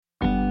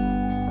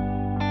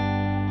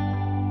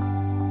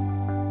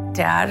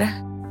Dad,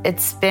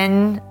 it's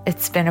been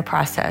a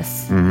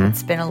process. Mm-hmm.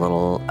 It's been a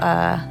little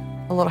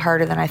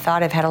harder than I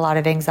thought. I've had a lot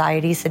of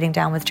anxiety sitting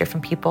down with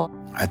different people.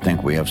 I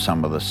think we have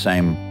some of the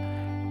same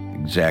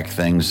exact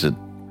things that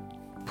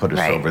put us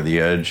over the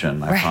edge,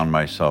 and I found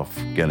myself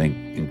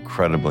getting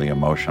incredibly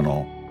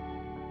emotional.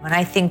 And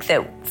I think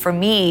that for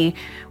me,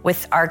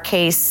 with our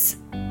case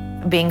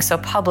being so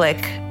public,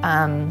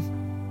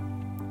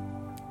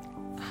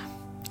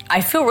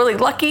 I feel really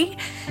lucky.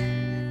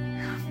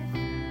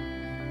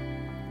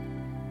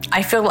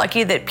 I feel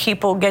lucky that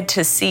people get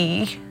to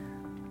see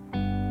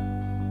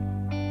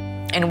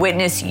and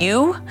witness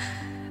you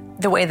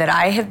the way that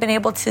I have been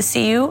able to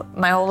see you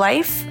my whole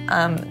life,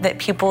 that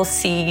people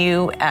see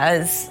you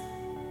as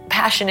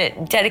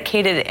passionate,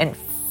 dedicated, and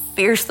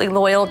fiercely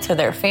loyal to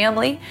their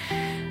family,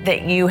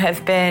 that you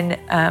have been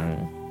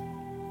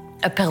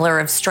a pillar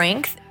of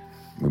strength.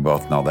 We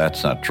both know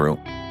that's not true.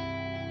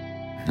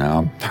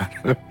 No,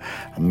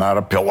 I'm not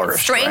a pillar of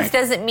strength. Strength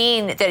doesn't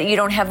mean that you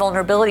don't have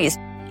vulnerabilities.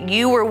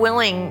 You were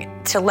willing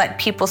to let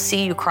people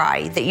see you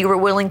cry, that you were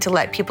willing to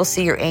let people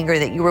see your anger,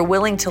 that you were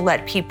willing to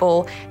let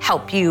people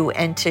help you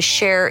and to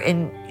share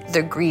in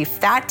the grief.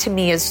 That to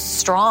me is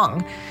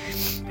strong.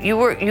 You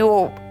were,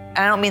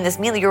 I don't mean this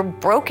meanly, you're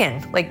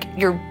broken, like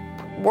your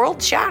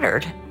world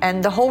shattered,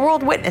 and the whole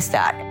world witnessed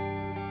that.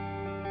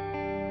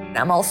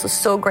 I'm also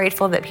so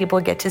grateful that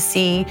people get to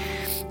see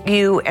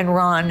you and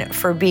Ron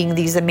for being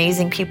these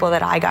amazing people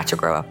that I got to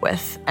grow up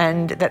with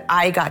and that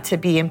I got to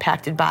be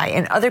impacted by,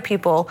 and other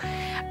people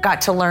got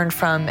to learn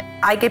from.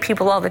 I get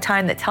people all the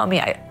time that tell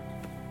me,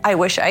 I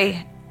wish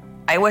I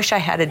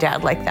had a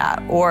dad like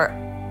that, or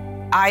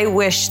I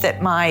wish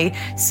that my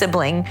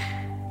sibling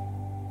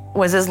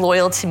was as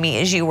loyal to me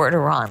as you were to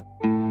Ron.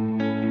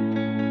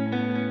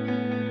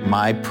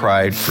 My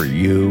pride for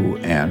you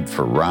and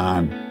for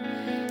Ron,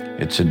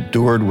 it's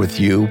endured with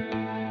you.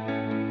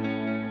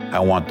 I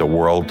want the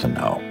world to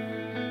know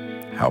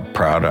how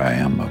proud I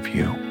am of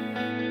you.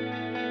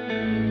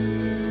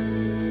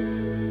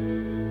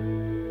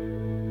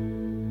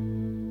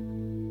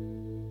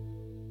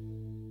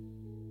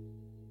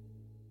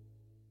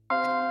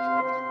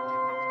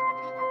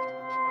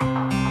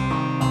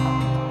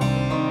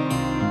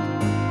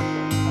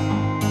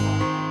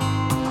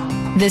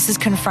 This is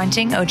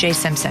Confronting O.J.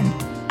 Simpson.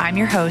 I'm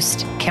your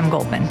host, Kim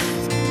Goldman.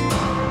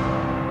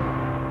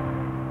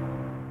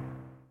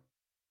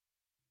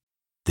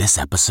 This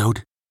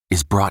episode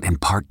is brought in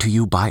part to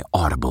you by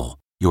Audible,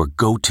 your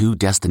go-to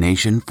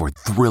destination for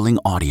thrilling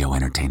audio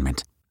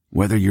entertainment.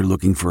 Whether you're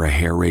looking for a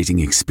hair-raising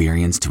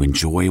experience to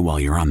enjoy while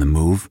you're on the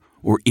move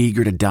or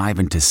eager to dive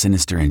into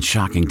sinister and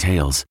shocking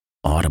tales,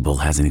 Audible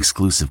has an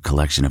exclusive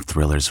collection of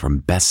thrillers from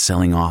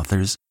best-selling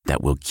authors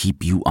that will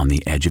keep you on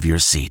the edge of your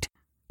seat.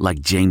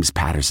 Like James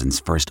Patterson's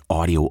first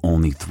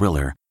audio-only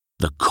thriller,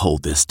 The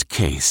Coldest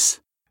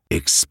Case.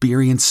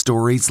 Experience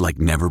stories like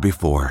never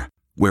before,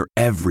 where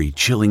every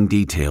chilling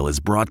detail is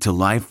brought to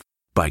life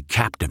by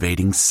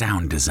captivating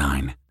sound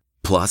design.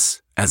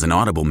 Plus, as an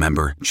Audible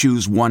member,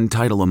 choose one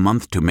title a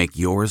month to make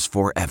yours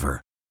forever.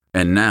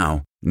 And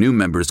now, new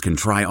members can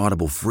try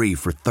Audible free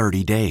for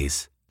 30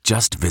 days.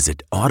 Just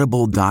visit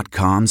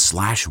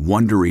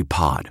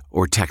audible.com/WonderyPod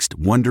or text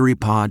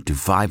WonderyPod to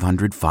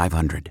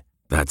 500-500.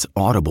 That's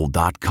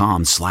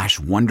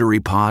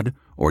audible.com/WonderyPod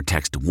or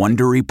text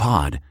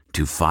WonderyPod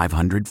to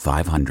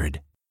 500-500.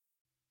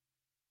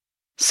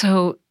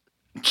 So,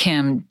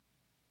 Kim,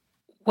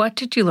 what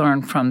did you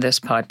learn from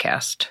this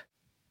podcast?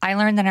 I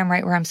learned that I'm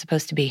right where I'm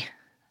supposed to be.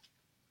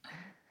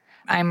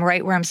 I'm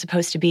right where I'm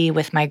supposed to be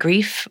with my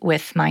grief,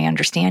 with my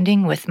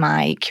understanding, with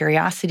my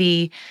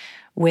curiosity,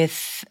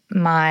 with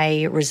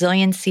my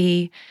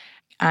resiliency.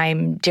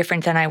 I'm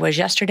different than I was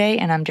yesterday,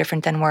 and I'm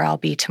different than where I'll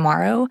be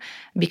tomorrow,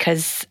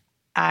 because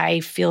I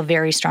feel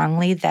very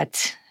strongly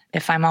that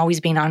if I'm always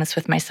being honest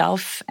with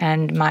myself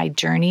and my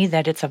journey,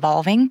 that it's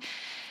evolving.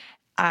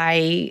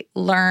 I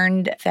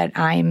learned that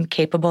I'm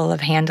capable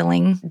of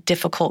handling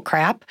difficult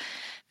crap.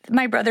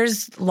 My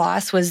brother's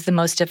loss was the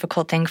most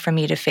difficult thing for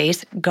me to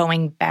face.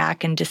 Going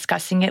back and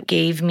discussing it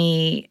gave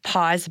me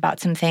pause about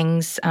some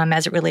things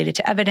as it related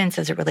to evidence,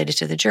 as it related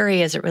to the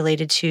jury, as it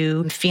related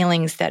to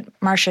feelings that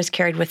Marsha's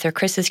carried with her,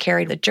 Chris has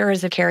carried, the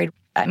jurors have carried.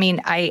 I mean,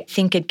 I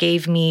think it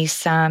gave me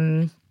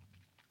some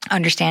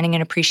understanding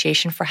and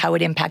appreciation for how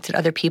it impacted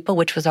other people,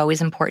 which was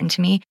always important to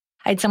me.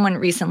 I had someone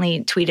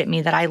recently tweet at me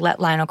that I let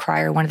Lionel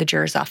Cryer, one of the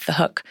jurors, off the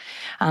hook,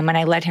 and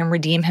I let him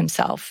redeem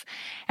himself.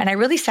 And I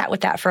really sat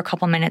with that for a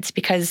couple minutes,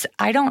 because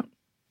I don't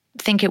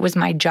think it was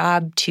my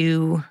job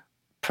to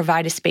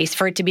provide a space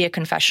for it to be a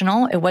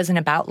confessional. It wasn't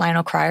about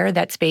Lionel Cryer.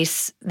 That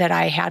space that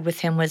I had with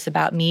him was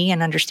about me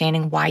and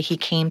understanding why he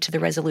came to the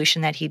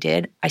resolution that he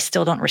did. I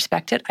still don't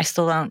respect it. I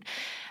still don't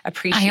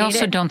appreciate it. I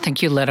also don't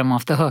think you let him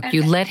off the hook.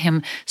 You let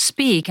him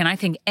speak, and I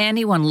think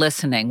anyone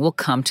listening will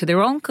come to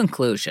their own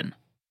conclusion.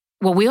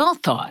 Well, we all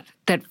thought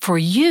that for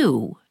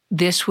you,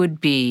 this would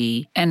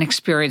be an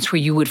experience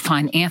where you would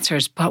find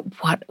answers,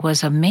 but what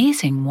was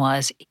amazing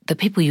was the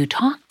people you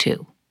talked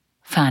to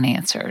found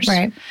answers.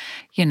 Right.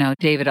 You know,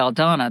 David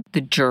Aldana, the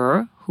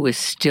juror who is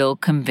still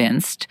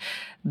convinced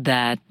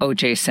that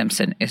O.J.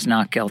 Simpson is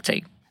not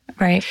guilty.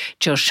 Right.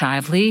 Jill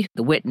Shively,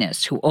 the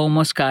witness who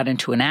almost got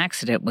into an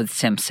accident with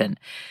Simpson,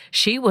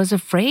 she was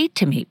afraid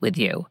to meet with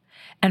you.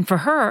 And for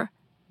her,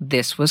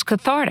 this was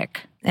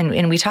cathartic.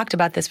 And we talked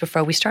about this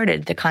before we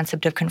started, the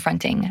concept of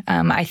confronting.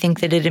 I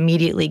think that it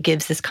immediately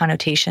gives this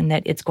connotation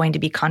that it's going to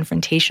be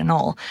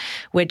confrontational,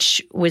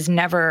 which was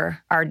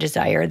never our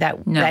desire.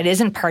 That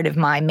isn't part of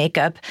my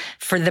makeup.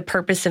 For the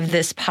purpose of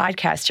this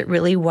podcast, it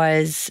really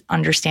was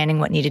understanding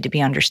what needed to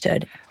be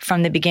understood.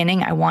 From the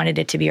beginning, I wanted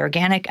it to be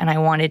organic and I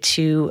wanted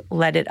to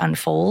let it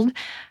unfold.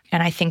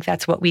 And I think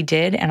that's what we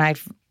did. And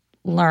I've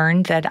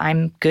learned that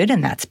I'm good in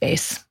that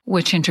space.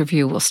 Which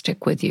interview will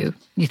stick with you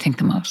think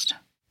the most?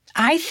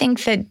 I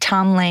think that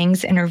Tom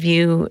Lange's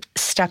interview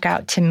stuck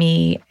out to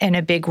me in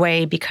a big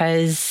way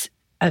because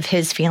of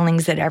his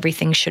feelings that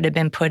everything should have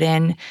been put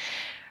in,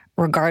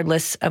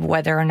 regardless of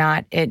whether or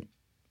not it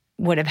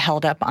would have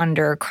held up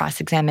under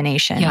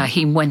cross-examination. Yeah,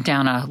 he went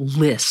down a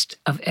list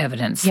of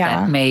evidence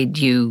that made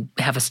you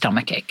have a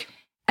stomachache.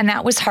 And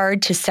that was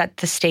hard to set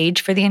the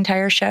stage for the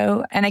entire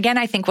show. And again,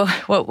 I think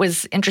what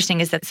was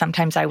interesting is that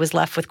sometimes I was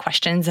left with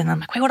questions and I'm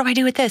like, wait, what do I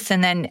do with this?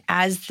 And then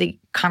as the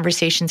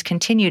conversations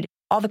continued,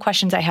 all the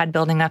questions I had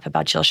building up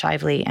about Jill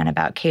Shively and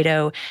about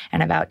Cato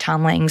and about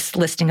Tom Lange's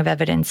listing of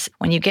evidence,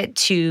 when you get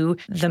to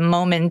the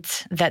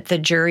moment that the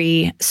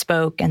jury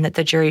spoke and that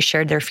the jury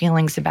shared their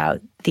feelings about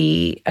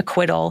the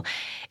acquittal,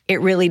 it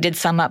really did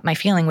sum up my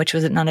feeling, which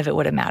was that none of it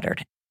would have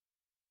mattered.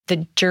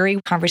 The jury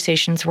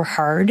conversations were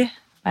hard,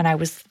 and I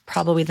was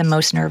probably the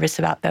most nervous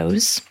about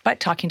those. But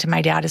talking to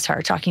my dad is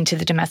hard. Talking to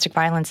the domestic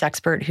violence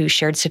expert who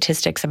shared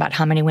statistics about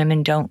how many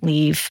women don't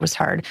leave was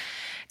hard.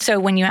 So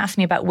when you ask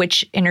me about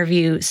which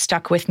interview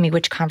stuck with me,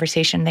 which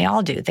conversation, they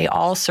all do. They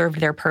all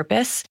served their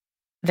purpose.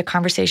 The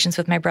conversations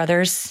with my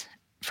brothers,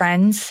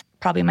 friends,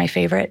 probably my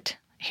favorite,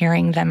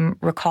 hearing them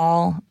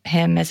recall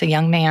him as a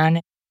young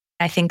man.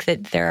 I think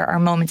that there are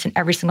moments in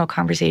every single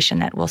conversation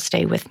that will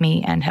stay with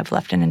me and have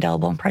left an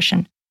indelible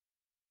impression.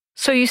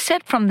 So you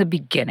said from the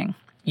beginning,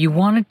 you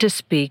wanted to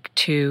speak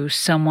to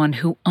someone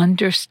who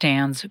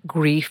understands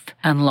grief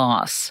and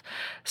loss,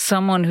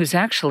 someone who's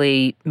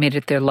actually made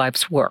it their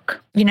life's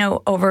work. You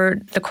know, over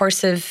the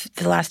course of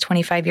the last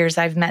 25 years,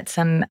 I've met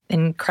some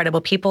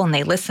incredible people, and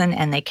they listen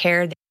and they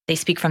care. They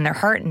speak from their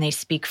heart and they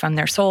speak from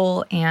their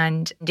soul.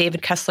 And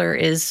David Kessler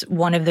is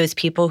one of those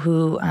people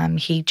who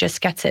he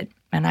just gets it.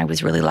 And I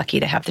was really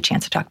lucky to have the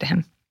chance to talk to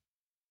him.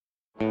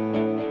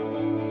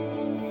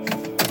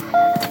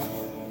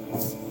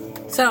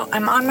 So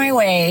I'm on my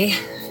way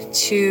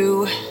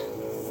to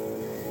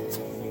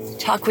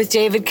talk with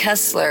David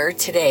Kessler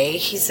today.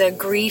 He's a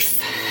grief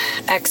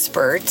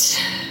expert.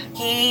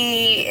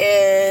 He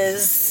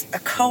is a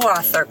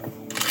co-author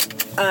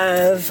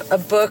of a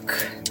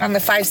book on the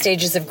 5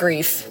 stages of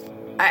grief.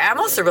 I'm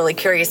also really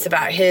curious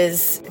about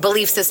his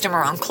belief system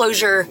around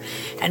closure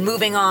and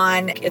moving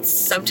on. It's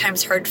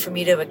sometimes hard for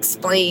me to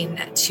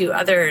explain to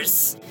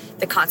others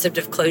the concept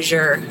of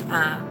closure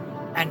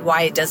and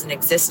why it doesn't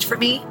exist for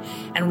me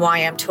and why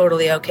I'm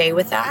totally okay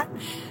with that.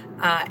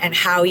 And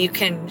how you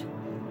can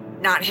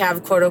not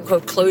have quote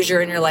unquote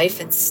closure in your life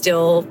and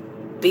still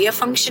be a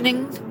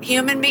functioning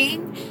human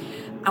being.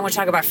 I want to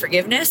talk about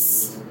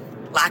forgiveness,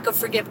 lack of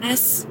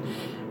forgiveness.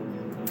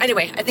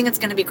 Anyway, I think it's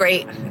going to be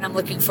great, and I'm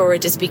looking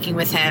forward to speaking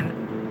with him.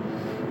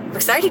 I'm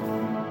excited.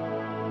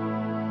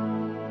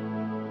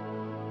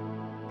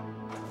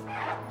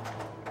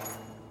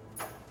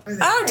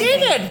 Oh,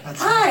 David!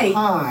 Hi.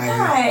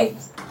 Hi.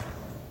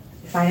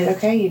 You find it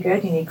okay? You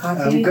good? You need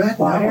coffee? I'm good.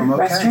 Water? No, I'm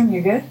okay. Restroom?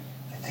 You good?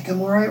 I think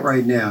I'm all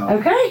right now.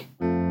 Okay.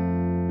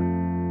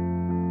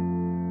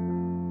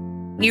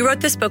 You wrote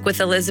this book with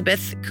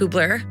Elizabeth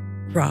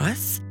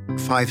Kubler-Ross.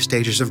 5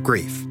 stages of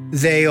grief.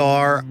 They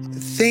are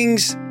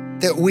things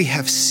that we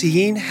have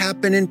seen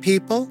happen in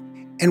people,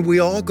 and we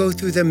all go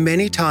through them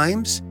many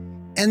times,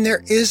 and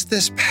there is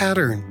this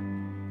pattern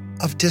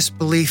of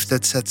disbelief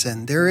that sets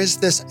in. There is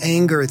this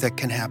anger that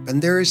can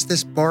happen. There is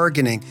this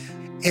bargaining,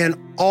 and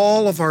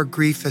all of our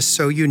grief is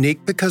so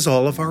unique because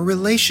all of our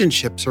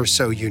relationships are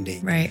so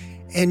unique. Right.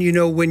 And you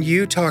know, when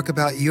you talk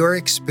about your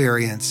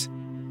experience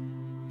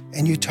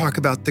and you talk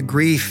about the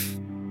grief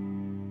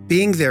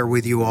being there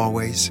with you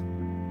always,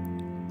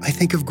 I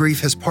think of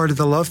grief as part of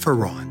the love for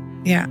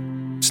Ron. Yeah.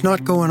 It's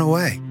not going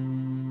away.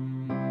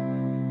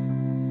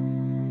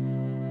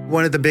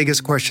 One of the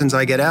biggest questions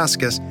I get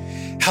asked is,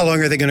 how long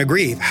are they going to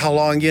grieve? How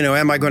long,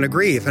 am I going to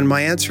grieve? And my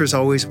answer is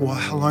always, well,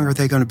 how long are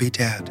they going to be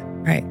dead?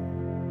 Right.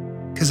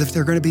 Because if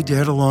they're going to be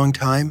dead a long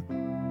time,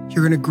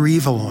 you're going to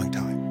grieve a long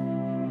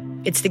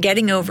time. It's the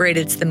getting over it.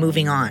 It's the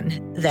moving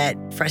on that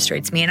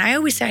frustrates me. And I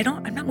always say,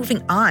 I'm not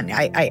moving on.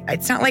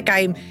 It's not like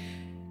I'm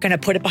going to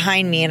put it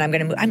behind me and I'm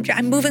going to move.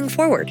 I'm moving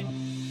forward.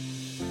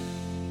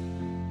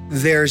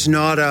 There's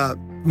not a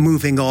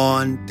moving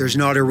on. There's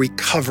not a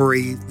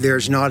recovery.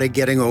 There's not a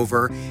getting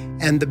over.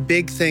 And the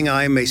big thing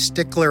I'm a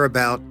stickler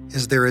about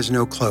is there is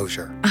no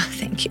closure. Oh,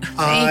 thank you.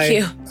 Thank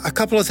you. A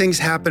couple of things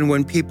happen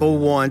when people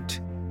want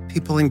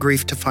people in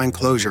grief to find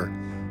closure.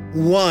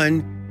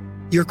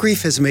 One, your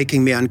grief is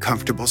making me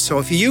uncomfortable. So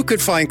if you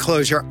could find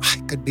closure, I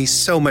could be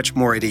so much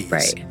more at ease.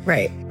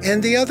 Right.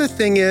 And the other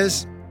thing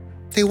is,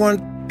 they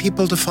want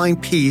people to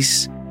find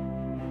peace,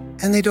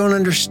 and they don't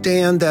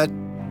understand that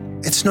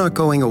it's not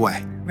going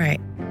away. Right.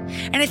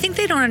 And I think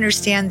they don't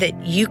understand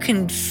that you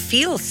can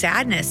feel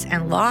sadness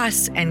and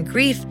loss and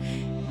grief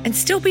and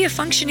still be a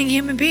functioning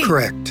human being.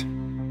 Correct.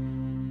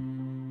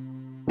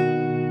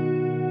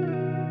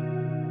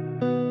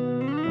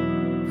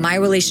 My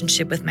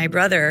relationship with my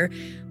brother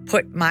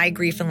put my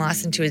grief and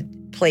loss into a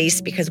place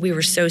because we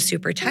were so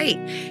super tight.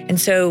 And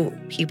so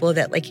people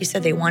that, like you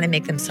said, they want to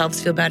make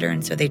themselves feel better.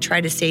 And so they try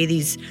to say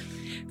these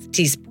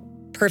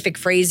perfect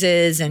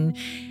phrases. And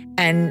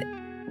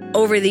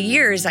over the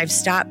years, I've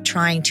stopped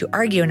trying to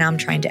argue and now I'm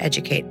trying to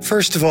educate.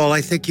 First of all,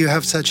 I think you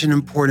have such an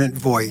important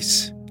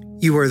voice.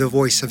 You are the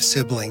voice of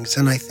siblings.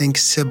 And I think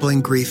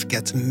sibling grief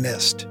gets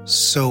missed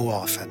so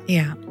often.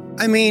 Yeah.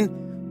 I mean,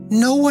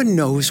 no one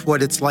knows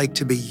what it's like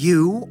to be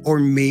you or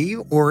me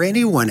or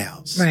anyone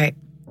else. Right.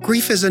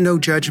 Grief is a no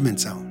judgment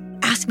zone.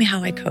 Ask me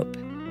how I cope.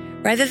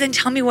 Rather than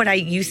tell me what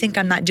you think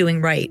I'm not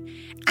doing right,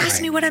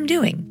 ask me what I'm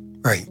doing.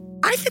 Right.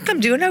 I think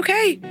I'm doing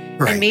okay.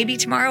 Right. And maybe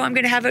tomorrow I'm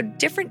going to have a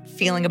different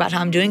feeling about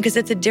how I'm doing because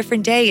it's a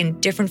different day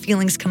and different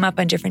feelings come up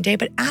on different day.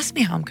 But ask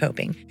me how I'm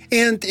coping.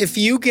 And if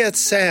you get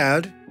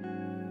sad,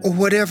 or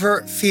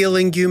whatever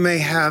feeling you may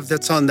have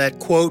that's on that,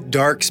 quote,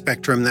 dark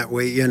spectrum that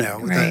way,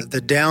 Right.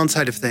 the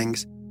downside of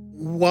things,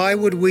 why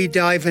would we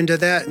dive into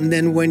that? And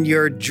then when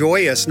you're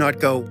joyous, not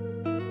go,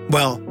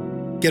 well,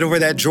 get over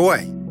that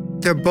joy.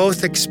 They're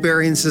both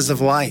experiences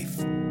of life.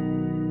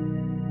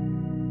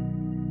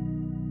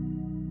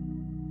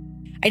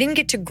 I didn't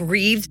get to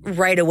grieve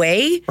right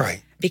away.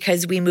 Right.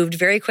 Because we moved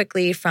very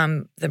quickly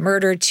from the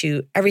murder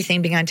to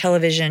everything being on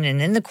television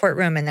and in the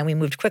courtroom. And then we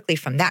moved quickly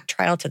from that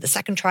trial to the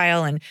second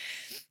trial. And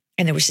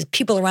there was just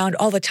people around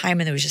all the time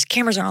and there was just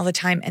cameras on all the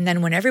time. And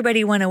then when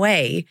everybody went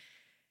away,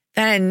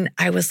 then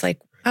I was like,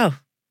 oh,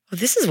 well,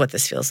 this is what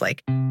this feels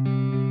like.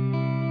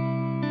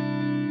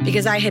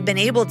 Because I had been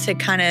able to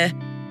kind of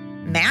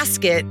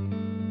mask it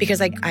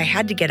because I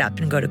had to get up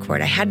and go to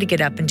court. I had to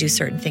get up and do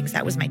certain things.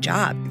 That was my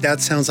job. That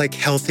sounds like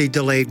healthy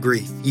delayed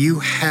grief. You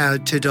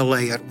had to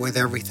delay it with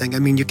everything. I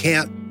mean, you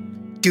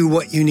can't do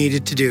what you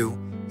needed to do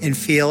and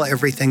feel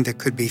everything that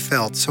could be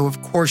felt. So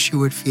of course you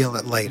would feel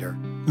it later.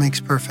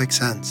 Makes perfect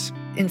sense.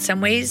 In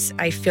some ways,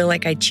 I feel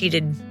like I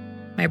cheated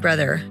my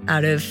brother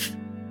out of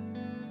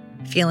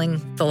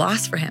feeling the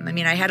loss for him. I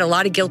mean, I had a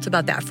lot of guilt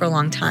about that for a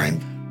long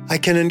time. I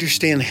can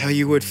understand how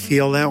you would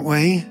feel that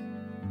way,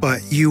 but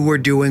you were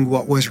doing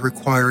what was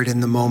required in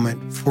the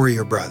moment for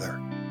your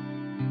brother.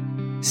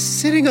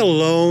 Sitting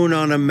alone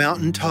on a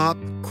mountaintop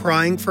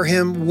crying for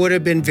him would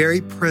have been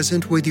very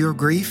present with your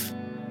grief,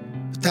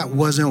 but that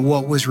wasn't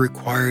what was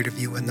required of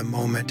you in the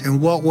moment.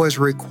 And what was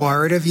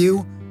required of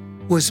you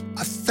was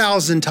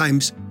 1,000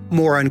 times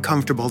more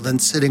uncomfortable than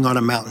sitting on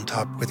a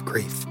mountaintop with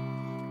grief.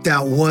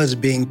 That was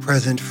being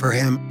present for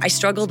him. I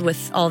struggled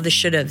with all the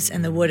should-haves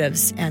and the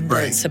would-haves and the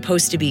Right.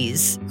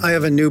 supposed-to-bes. I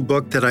have a new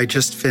book that I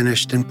just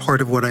finished, and part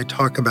of what I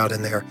talk about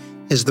in there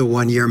is the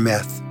 1-year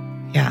myth.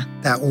 Yeah.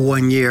 That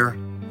 1 year,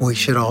 we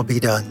should all be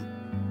done.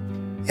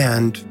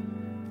 And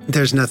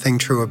there's nothing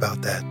true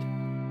about that.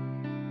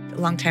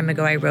 A long time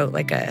ago, I wrote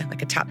like a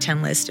top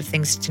 10 list of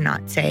things to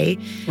not say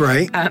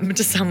Right?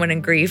 to someone in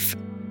grief.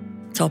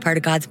 It's all part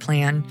of God's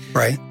plan.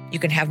 Right? You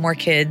can have more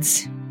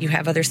kids. You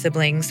have other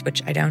siblings,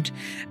 which I don't.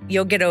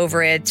 You'll get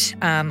over it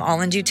all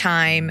in due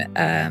time.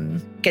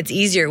 Gets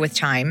easier with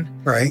time.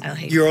 Right? I'll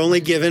hate You're only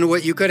given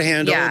what you could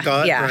handle,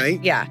 God, yeah,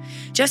 right? Yeah.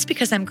 Just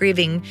because I'm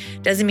grieving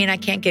doesn't mean I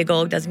can't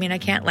giggle, doesn't mean I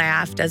can't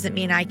laugh, doesn't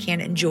mean I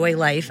can't enjoy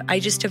life. I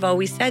just have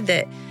always said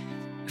that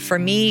for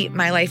me,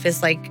 my life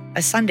is like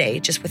a sundae,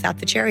 just without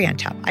the cherry on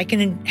top. I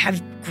can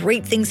have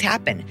great things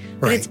happen,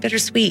 but Right. it's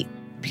bittersweet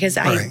because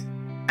Right.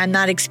 I'm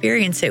not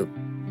experiencing it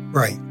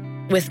Right.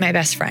 with my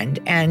best friend.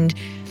 And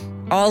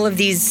all of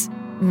these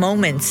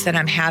moments that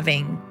I'm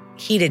having,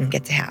 he didn't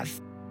get to have.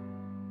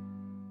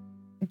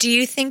 Do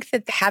you think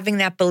that having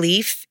that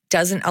belief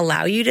doesn't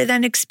allow you to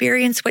then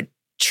experience what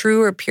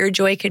true or pure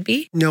joy could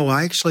be? No,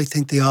 I actually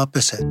think the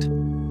opposite.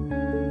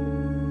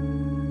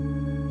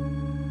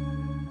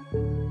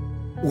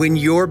 When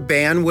your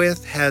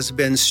bandwidth has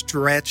been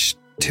stretched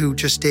to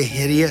just a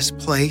hideous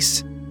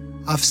place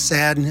of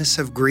sadness,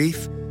 of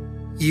grief,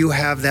 you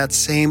have that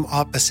same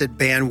opposite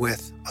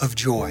bandwidth of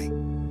joy.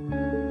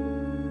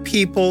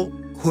 People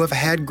who have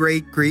had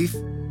great grief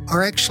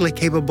are actually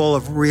capable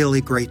of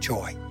really great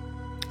joy.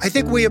 I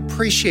think we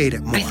appreciate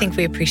it more. I think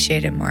we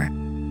appreciate it more.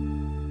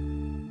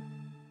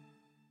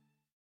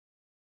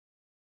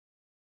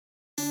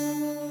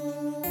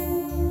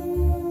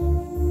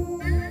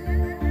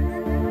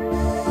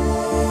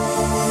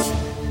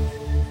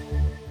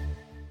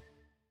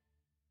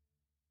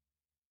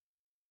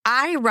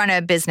 I run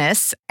a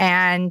business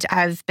and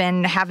I've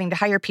been having to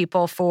hire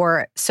people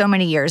for so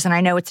many years, and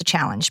I know it's a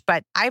challenge,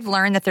 but I've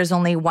learned that there's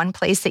only one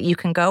place that you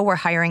can go where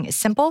hiring is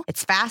simple,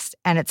 it's fast,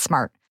 and it's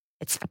smart.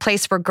 It's a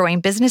place where growing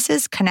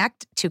businesses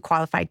connect to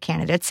qualified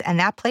candidates, and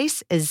that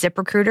place is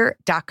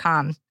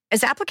ZipRecruiter.com.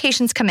 As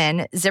applications come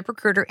in,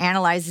 ZipRecruiter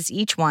analyzes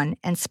each one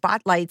and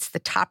spotlights the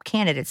top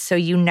candidates so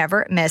you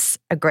never miss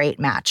a great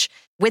match.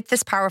 With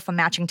this powerful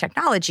matching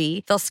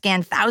technology, they'll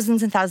scan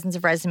thousands and thousands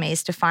of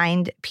resumes to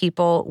find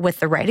people with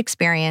the right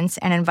experience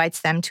and invites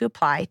them to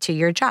apply to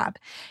your job.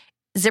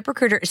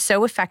 ZipRecruiter is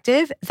so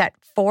effective that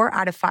 4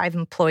 out of 5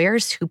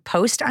 employers who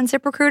post on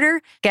ZipRecruiter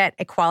get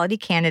a quality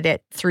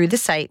candidate through the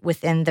site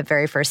within the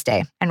very first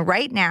day. And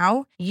right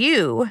now,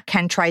 you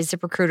can try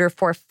ZipRecruiter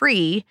for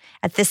free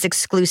at this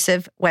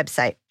exclusive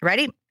website.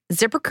 Ready?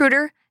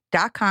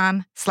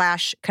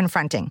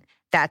 ZipRecruiter.com/confronting.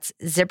 That's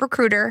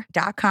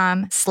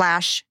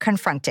ZipRecruiter.com/confronting.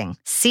 CONFRONTING.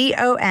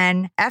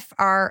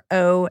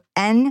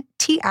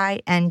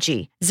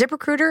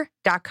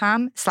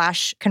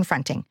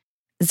 ZipRecruiter.com/confronting.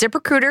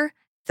 ZipRecruiter,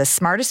 the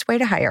smartest way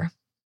to hire.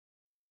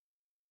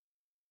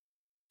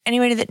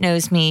 Anybody that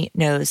knows me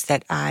knows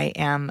that I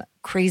am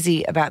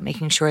crazy about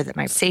making sure that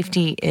my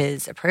safety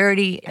is a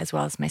priority as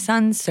well as my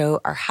son's.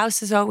 So our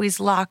house is always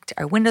locked,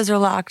 our windows are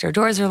locked, our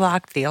doors are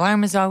locked, the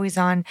alarm is always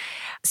on.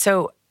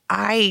 So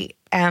I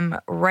am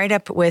right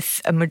up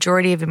with a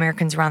majority of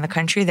Americans around the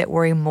country that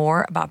worry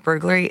more about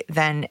burglary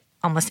than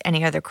almost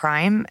any other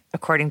crime,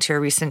 according to a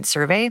recent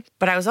survey.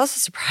 But I was also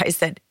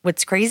surprised that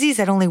what's crazy is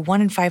that only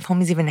 1 in 5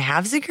 homes even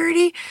have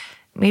security.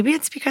 Maybe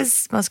it's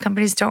because most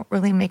companies don't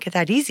really make it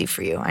that easy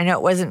for you. I know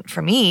it wasn't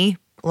for me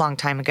a long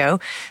time ago,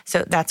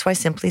 so that's why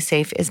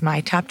SimpliSafe is my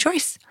top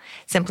choice.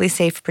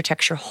 SimpliSafe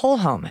protects your whole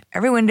home,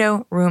 every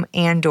window, room,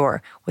 and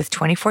door with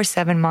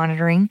 24/7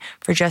 monitoring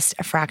for just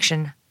a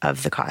fraction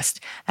of the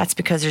cost. That's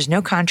because there's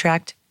no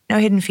contract, no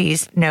hidden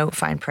fees, no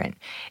fine print.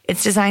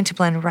 It's designed to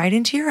blend right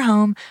into your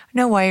home,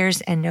 no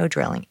wires and no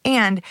drilling.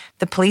 And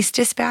the police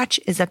dispatch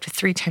is up to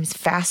 3 times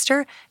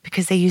faster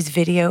because they use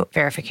video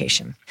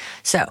verification.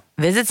 So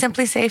visit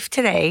SimpliSafe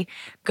today.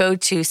 Go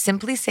to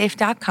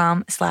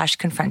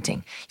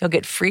simplysafe.com/confronting. You'll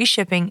get free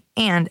shipping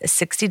and a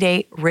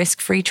 60-day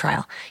risk-free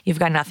trial. You've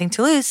got nothing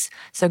to lose,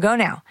 so go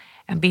now.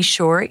 And be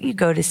sure you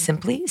go to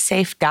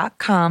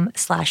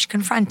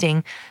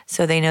simplysafe.com/confronting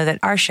so they know that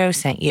our show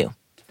sent you.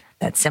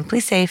 That's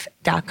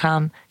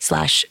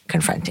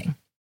simplysafe.com/confronting.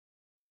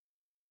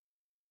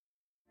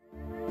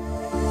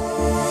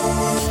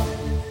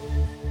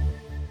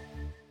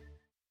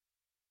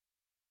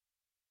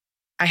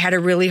 I had a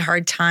really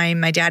hard time,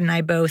 my dad and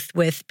I both,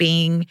 with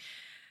being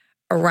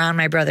around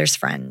my brother's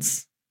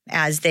friends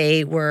as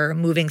they were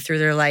moving through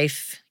their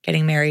life,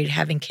 getting married,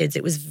 having kids.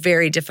 It was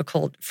very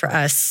difficult for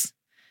us.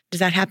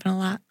 Does that happen a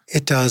lot?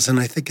 It does, and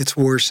I think it's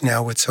worse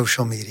now with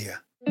social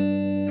media.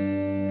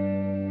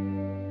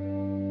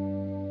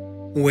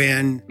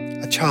 When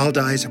a child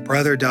dies, a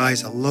brother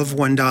dies, a loved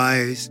one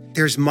dies,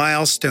 there's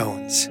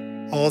milestones.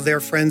 All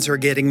their friends are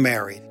getting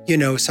married. You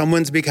know,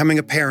 someone's becoming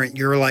a parent.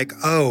 You're like,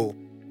 oh,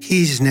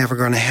 he's never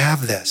going to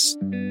have this.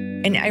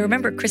 And I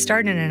remember Chris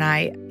Darden and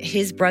I,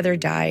 his brother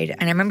died.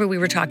 And I remember we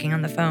were talking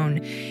on the phone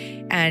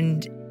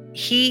and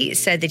he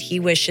said that he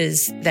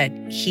wishes that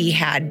he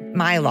had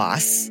my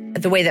loss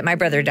the way that my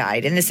brother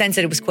died, in the sense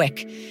that it was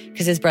quick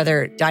because his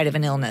brother died of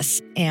an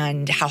illness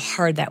and how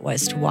hard that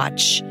was to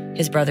watch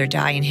his brother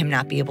die and him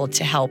not be able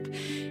to help.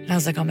 And I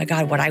was like, oh my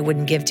God, what I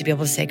wouldn't give to be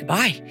able to say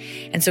goodbye.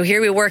 And so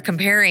here we were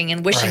comparing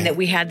and wishing that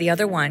we had the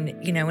other one,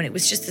 you know, and it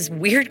was just this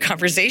weird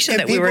conversation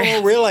that we were. And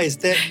people realize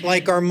that,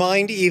 like, our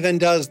mind even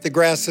does the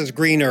grass is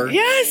greener.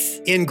 Yes.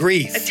 In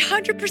grief.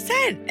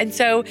 100%. And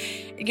so,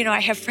 you know, I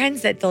have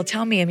friends that they'll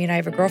tell me, I mean, I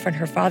have a girlfriend,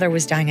 her father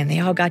was dying and they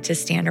all got to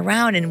stand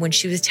around. And when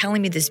she was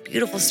telling me this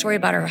beautiful story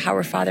about how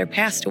her father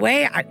passed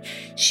away,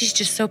 she's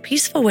just so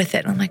peaceful with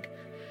it. And I'm like,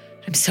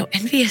 I'm so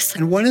envious.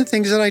 And one of the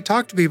things that I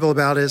talk to people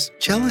about is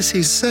jealousy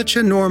is such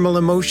a normal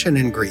emotion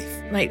in grief.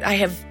 Like, I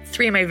have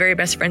 3 of my very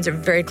best friends are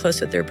very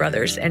close with their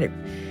brothers. And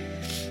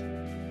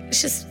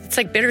it's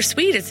like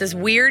bittersweet. It's this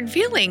weird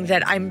feeling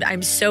that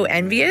I'm so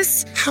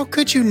envious. How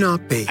could you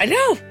not be? I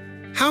know.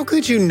 How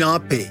could you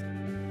not be?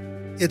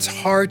 It's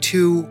hard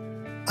to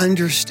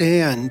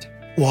understand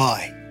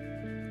why.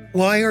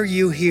 Why are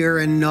you here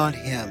and not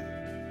him?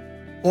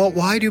 Well,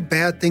 why do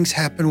bad things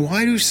happen?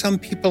 Why do some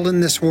people in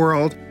this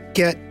world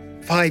get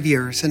 5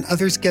 years and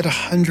others get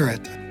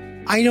 100?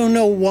 I don't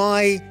know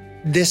why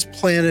this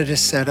planet is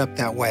set up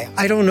that way.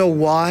 I don't know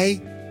why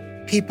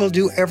people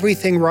do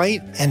everything right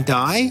and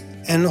die,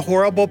 and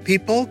horrible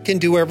people can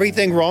do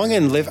everything wrong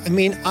and live. I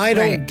mean, I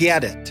don't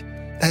get it.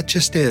 That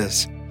just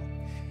is.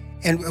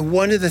 And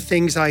one of the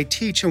things I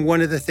teach and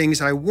one of the things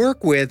I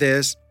work with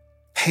is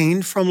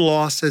pain from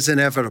loss is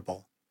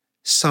inevitable.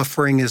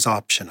 Suffering is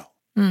optional.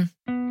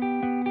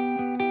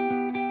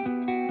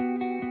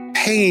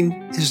 Pain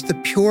is the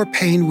pure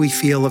pain we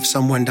feel of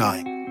someone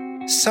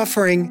dying.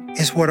 Suffering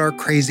is what our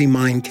crazy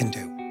mind can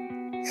do.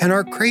 And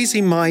our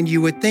crazy mind,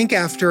 you would think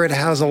after it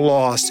has a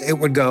loss, it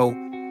would go,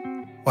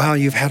 wow,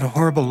 you've had a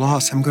horrible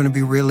loss. I'm going to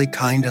be really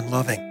kind and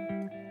loving.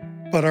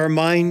 But our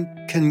mind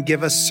can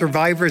give us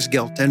survivor's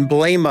guilt and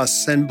blame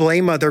us and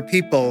blame other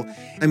people.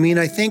 I mean,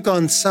 I think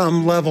on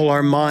some level,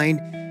 our mind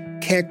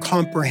can't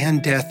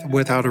comprehend death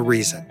without a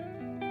reason.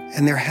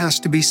 And there has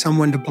to be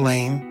someone to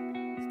blame.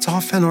 It's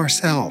often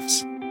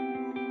ourselves.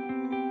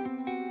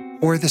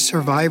 or the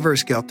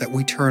survivor's guilt that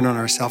we turn on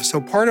ourselves. So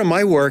part of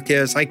my work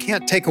is I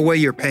can't take away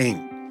your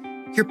pain.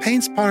 Your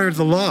pain's part of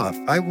the love.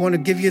 I want to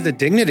give you the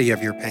dignity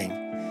of your pain.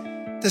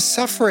 The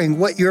suffering,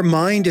 what your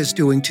mind is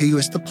doing to you,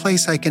 is the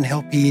place I can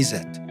help ease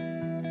it.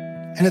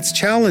 And it's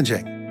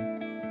challenging.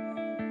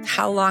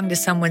 How long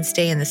does someone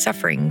stay in the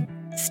suffering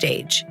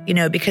stage?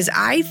 Because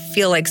I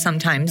feel like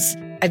sometimes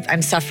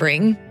I'm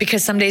suffering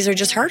because some days are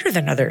just harder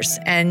than others.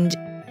 And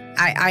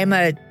I'm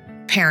a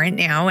parent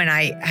now, and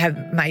I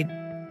have my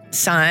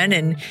son,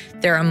 and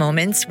there are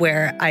moments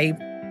where I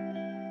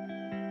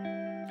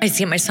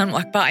see my son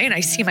walk by and I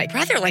see my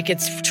brother like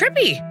it's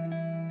trippy.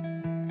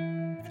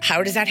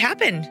 How does that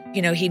happen?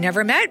 He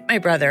never met my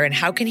brother, and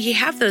how can he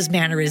have those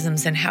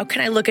mannerisms? And how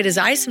can I look at his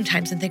eyes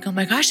sometimes and think, oh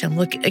my gosh, I'm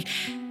looking like,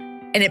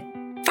 and it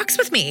fucks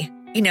with me,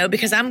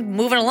 because I'm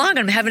moving along and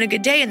I'm having a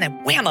good day, and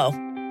then whammo,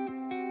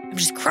 I'm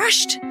just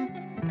crushed.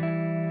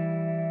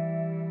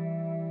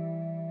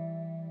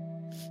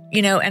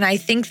 And I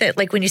think that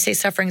like when you say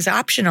suffering's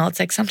optional, it's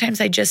like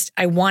sometimes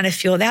I want to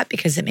feel that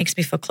because it makes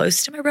me feel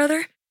close to my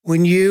brother.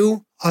 When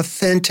you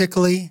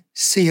authentically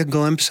see a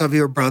glimpse of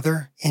your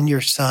brother in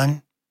your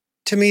son,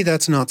 to me,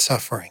 that's not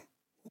suffering.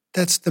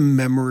 That's the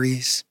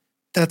memories.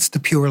 That's the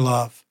pure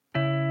love.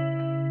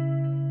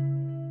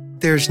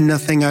 There's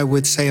nothing I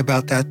would say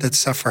about that that's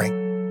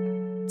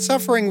suffering.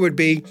 Suffering would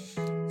be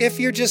if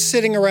you're just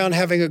sitting around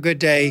having a good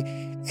day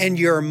and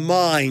your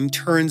mind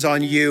turns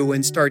on you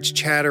and starts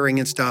chattering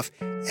and stuff,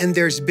 and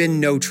there's been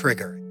no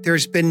trigger.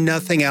 There's been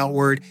nothing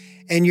outward,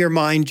 and your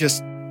mind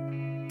just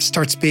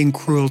starts being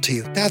cruel to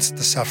you. That's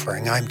the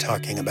suffering I'm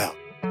talking about.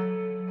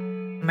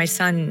 My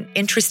son,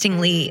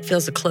 interestingly,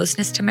 feels a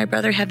closeness to my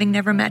brother, having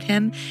never met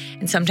him.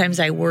 And sometimes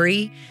I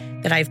worry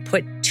that I've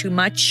put too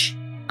much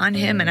on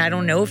him, and I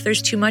don't know if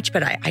there's too much,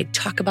 but I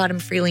talk about him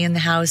freely in the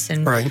house,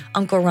 and right.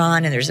 Uncle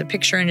Ron, and there's a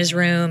picture in his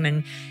room.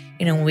 And,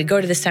 when we go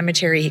to the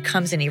cemetery, he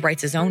comes and he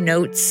writes his own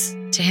notes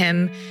to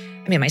him.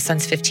 I mean, my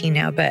son's 15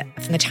 now, but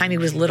from the time he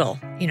was little,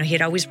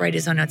 he'd always write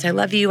his own notes. I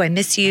love you. I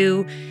miss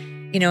you.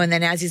 And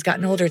then as he's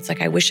gotten older, it's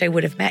like, I wish I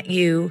would have met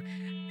you.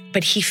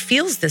 But he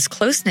feels this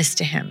closeness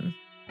to him.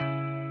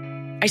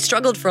 I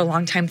struggled for a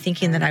long time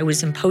thinking that I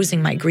was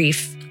imposing my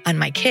grief on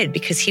my kid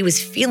because he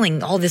was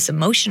feeling all this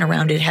emotion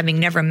around it, having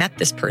never met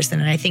this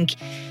person.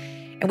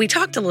 And we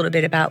talked a little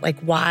bit about like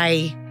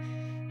why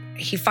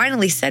he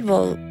finally said,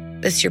 well,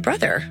 it's your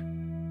brother.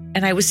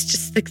 And I was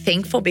just like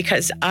thankful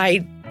because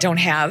I don't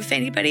have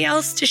anybody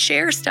else to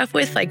share stuff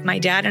with. Like my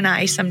dad and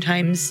I,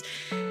 sometimes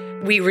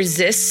we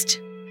resist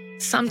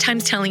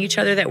sometimes telling each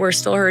other that we're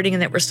still hurting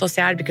and that we're still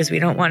sad because we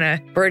don't want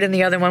to burden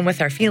the other one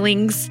with our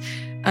feelings.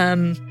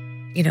 I'm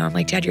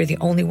like, Dad, you're the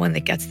only one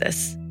that gets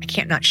this. I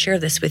can't not share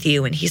this with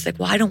you. And he's like,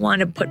 well, I don't want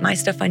to put my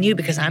stuff on you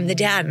because I'm the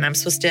dad and I'm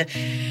supposed to.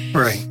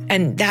 Right.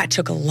 And that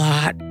took a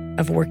lot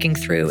of working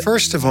through.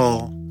 First of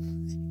all,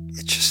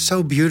 it's just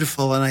so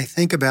beautiful. And I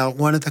think about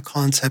one of the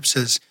concepts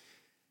is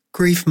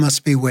grief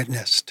must be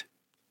witnessed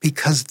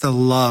because the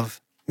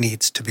love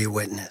needs to be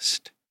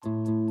witnessed.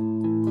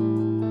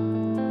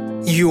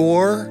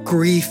 Your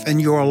grief and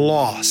your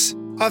loss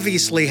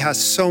obviously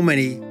has so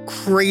many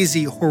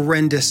crazy,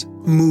 horrendous,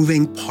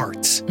 moving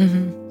parts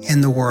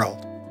in the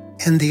world.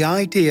 And the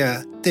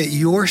idea that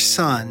your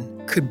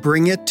son could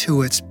bring it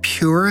to its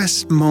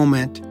purest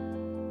moment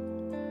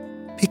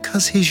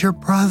because he's your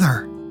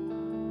brother.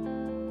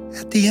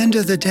 At the end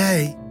of the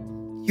day,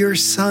 your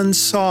son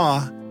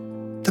saw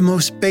the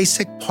most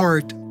basic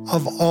part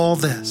of all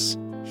this.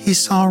 He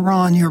saw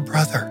Ron, your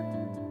brother.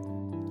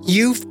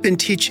 You've been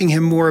teaching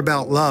him more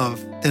about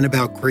love than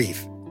about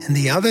grief. And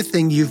the other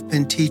thing you've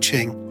been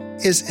teaching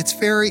is it's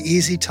very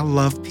easy to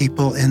love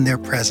people in their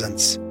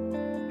presence.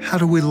 How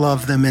do we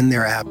love them in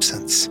their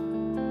absence?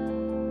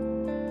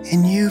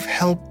 And you've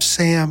helped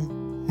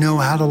Sam know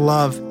how to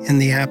love in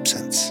the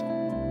absence.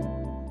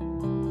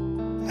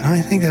 And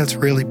I think that's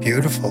really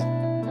beautiful.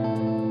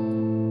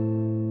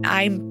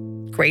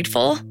 I'm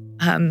grateful.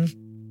 I'm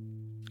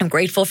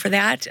grateful for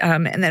that.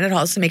 And then it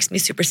also makes me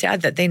super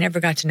sad that they never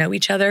got to know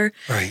each other.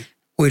 Right.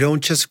 We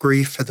don't just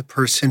grieve for the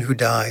person who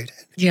died.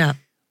 Yeah.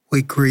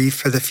 We grieve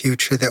for the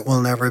future that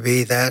will never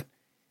be, that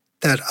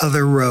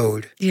other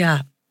road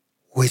yeah.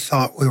 we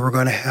thought we were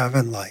going to have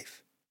in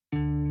life.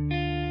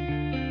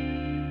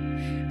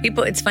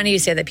 It's funny you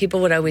say that.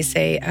 People would always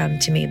say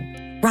to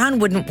me, Ron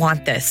wouldn't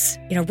want this.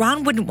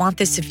 Ron wouldn't want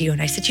this of you.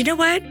 And I said, you know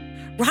what?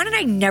 Ron and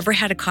I never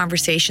had a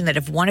conversation that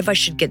if one of us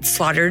should get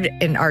slaughtered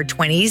in our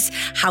 20s,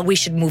 how we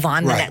should move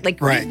on. Right,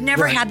 we've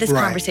never had this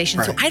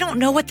conversation. So I don't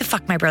know what the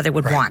fuck my brother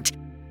would want.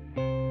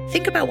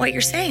 Think about what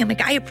you're saying. I'm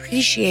like, I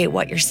appreciate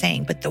what you're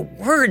saying, but the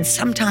words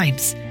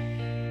sometimes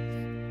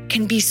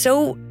can be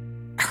so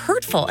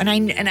hurtful. And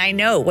I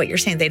know what you're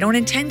saying. They don't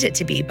intend it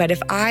to be. But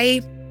if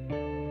I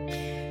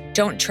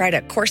don't try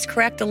to course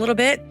correct a little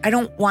bit, I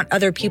don't want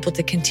other people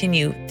to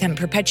continue them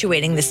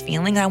perpetuating this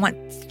feeling. I want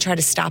to try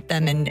to stop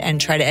them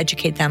and try to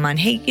educate them on,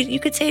 hey, you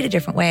could say it a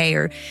different way.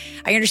 Or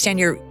I understand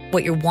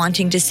what you're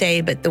wanting to say,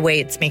 but the way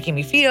it's making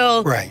me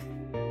feel. Right.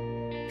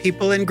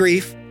 People in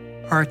grief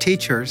are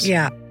teachers.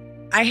 Yeah.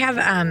 I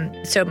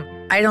have, so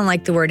I don't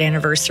like the word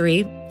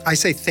anniversary. I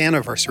say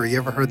Thaniversary. You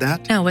ever heard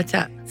that? No, what's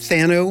that?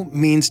 Thano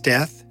means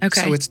death.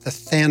 Okay. So it's the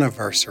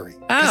Thaniversary. Oh.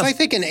 Because I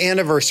think an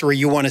anniversary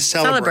you want to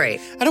celebrate.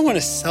 I don't want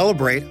to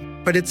celebrate,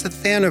 but it's a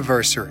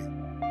Thaniversary.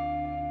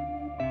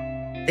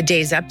 The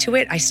days up to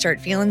it, I start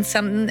feeling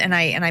something, and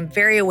I'm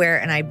very aware,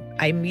 and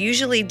I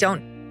usually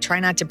don't try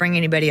not to bring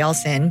anybody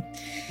else in.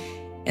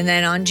 And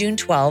then on June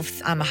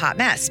 12th, I'm a hot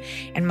mess,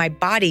 and my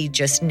body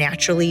just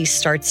naturally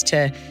starts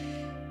to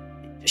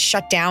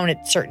shut down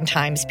at certain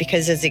times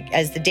because as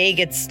the day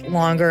gets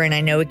longer, and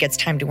I know it gets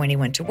time to when he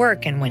went to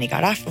work and when he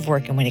got off of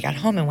work and when he got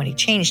home and when he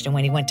changed and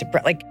when he went to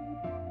like,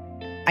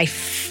 I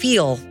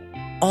feel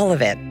all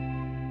of it.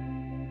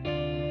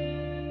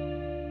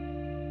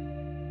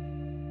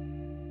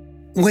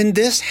 When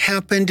this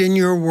happened in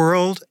your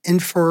world,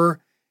 and for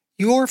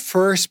your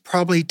first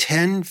probably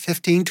 10,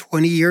 15,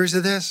 20 years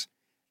of this,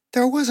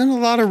 there wasn't a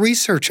lot of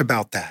research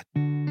about that.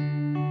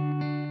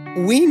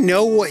 We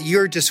know what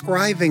you're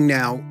describing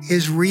now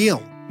is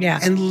real. Yeah.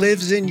 And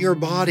lives in your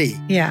body.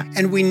 Yeah.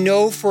 And we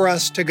know for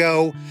us to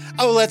go,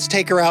 oh, let's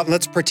take her out and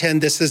let's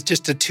pretend this is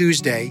just a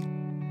Tuesday.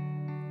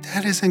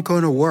 That isn't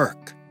going to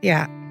work.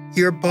 Yeah.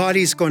 Your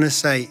body's going to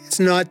say, it's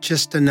not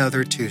just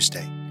another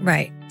Tuesday.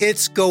 Right.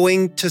 It's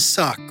going to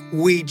suck.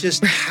 We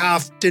just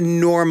have to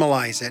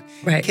normalize it.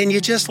 Right. Can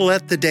you just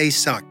let the day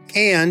suck?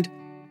 And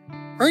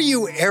are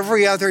you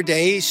every other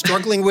day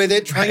struggling with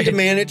it, trying to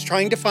manage,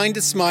 trying to find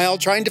a smile,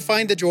 trying to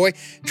find the joy,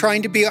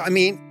 trying to be,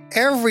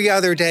 every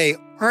other day,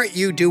 aren't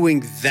you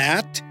doing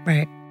that?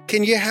 Right.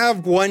 Can you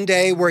have one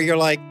day where you're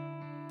like,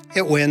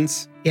 it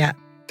wins? Yeah.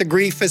 The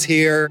grief is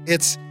here.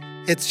 It's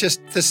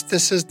just,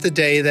 this is the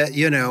day that,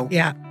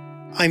 Yeah.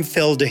 I'm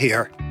filled to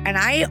here. And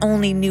I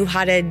only knew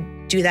how to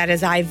do that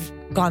as I've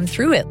gone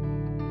through it.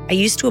 I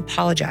used to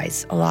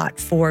apologize a lot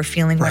for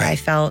feeling what I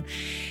felt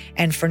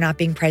and for not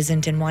being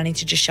present and wanting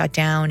to just shut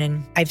down.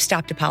 And I've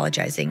stopped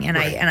apologizing, and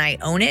I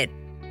own it.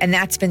 And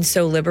that's been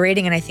so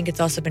liberating. And I think it's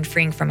also been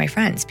freeing for my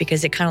friends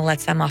because it kind of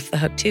lets them off the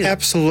hook too.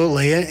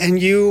 Absolutely. And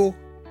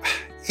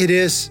it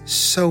is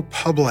so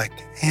public.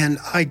 And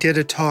I did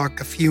a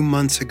talk a few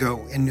months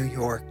ago in New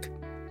York,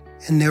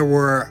 and there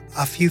were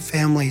a few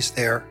families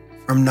there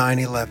from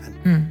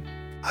 9/11.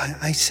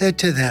 I said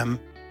to them,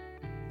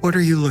 what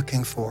are you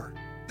looking for?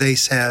 They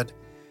said,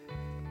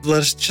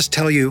 let's just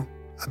tell you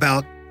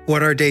about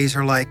what our days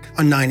are like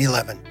on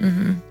 9/11.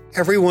 Mm-hmm.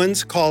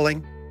 Everyone's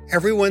calling.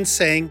 Everyone's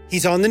saying,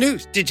 he's on the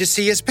news. Did you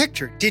see his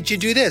picture? Did you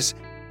do this?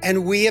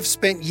 And we have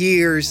spent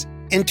years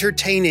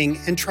entertaining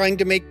and trying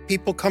to make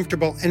people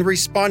comfortable and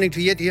responding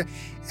to it.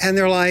 And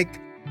they're like,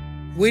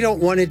 we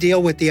don't want to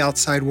deal with the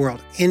outside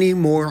world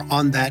anymore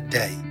on that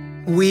day.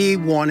 We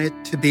want it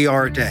to be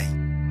our day.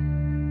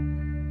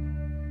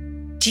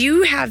 Do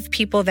you have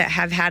people that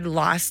have had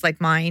loss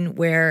like mine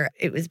where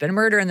it has been a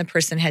murder and the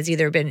person has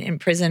either been in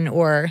prison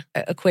or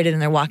acquitted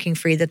and they're walking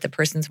free, that the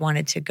person's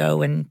wanted to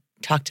go and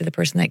talk to the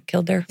person that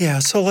killed her? Yeah,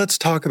 so let's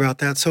talk about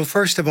that. So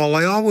first of all,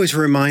 I always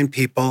remind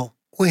people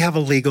we have a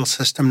legal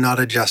system, not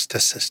a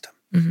justice system.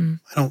 Mm-hmm.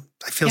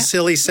 I feel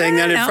silly saying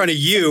that in front of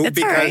you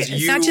because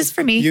it's not just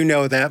for me. You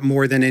know that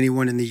more than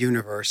anyone in the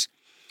universe.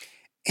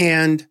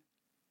 And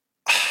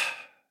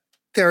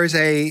there is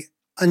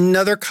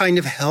another kind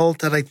of hell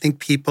that I think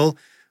people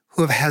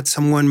who have had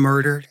someone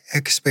murdered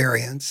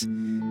experience.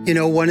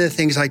 One of the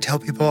things I tell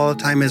people all the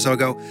time is I'll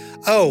go,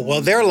 oh, well,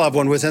 their loved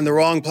one was in the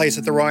wrong place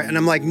at the wrong... And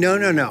I'm like, no.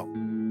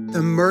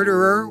 The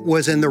murderer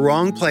was in the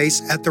wrong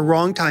place at the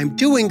wrong time,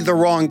 doing the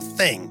wrong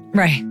thing.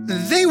 Right.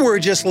 They were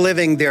just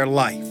living their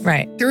life.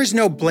 Right. There is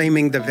no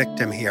blaming the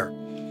victim here.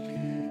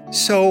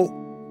 So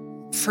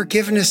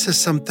forgiveness is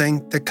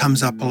something that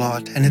comes up a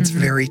lot, and it's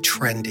very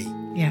trendy.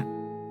 Yeah.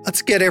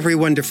 Let's get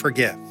everyone to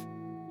forgive.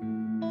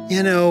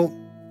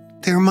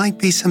 There might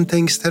be some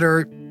things that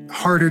are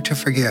harder to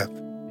forgive.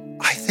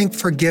 I think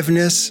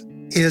forgiveness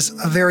is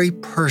a very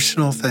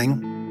personal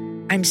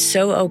thing. I'm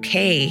so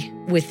okay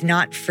with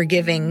not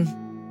forgiving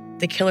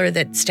the killer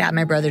that stabbed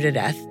my brother to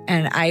death.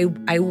 And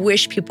I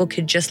wish people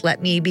could just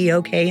let me be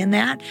okay in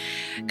that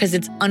because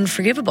it's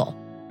unforgivable.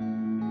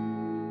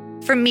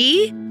 For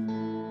me,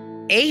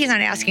 A, he's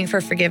not asking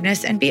for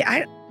forgiveness. And B,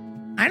 I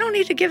don't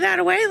need to give that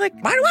away. Like,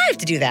 why do I have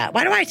to do that?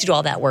 Why do I have to do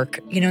all that work?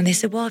 And they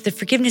said, well, if the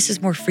forgiveness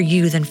is more for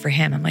you than for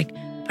him. I'm like,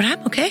 but I'm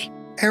okay.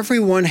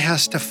 Everyone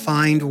has to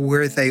find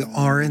where they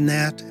are in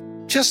that.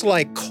 Just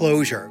like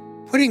closure.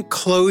 Putting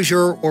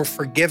closure or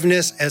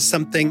forgiveness as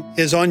something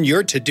is on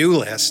your to-do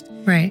list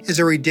is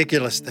a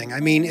ridiculous thing.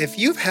 I mean, if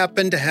you've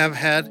happened to have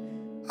had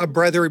a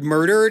brother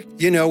murdered,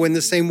 in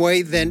the same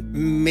way, then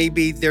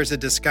maybe there's a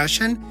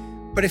discussion.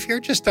 But if you're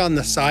just on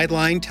the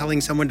sideline telling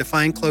someone to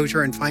find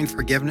closure and find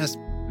forgiveness,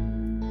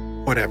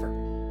 whatever.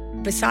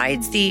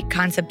 Besides the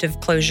concept of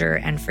closure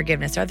and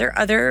forgiveness, are there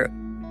other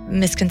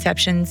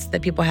misconceptions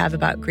that people have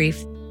about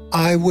grief?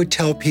 I would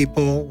tell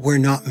people we're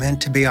not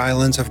meant to be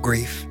islands of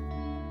grief.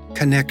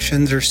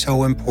 Connections are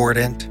so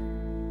important.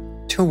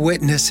 To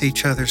witness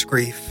each other's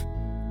grief,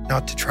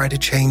 not to try to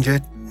change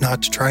it,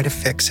 not to try to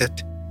fix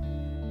it,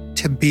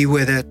 to be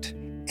with it,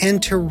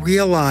 and to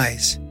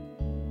realize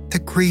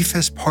that grief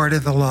is part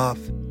of the love.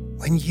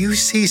 When you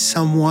see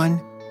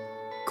someone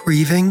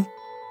grieving,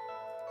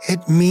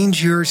 it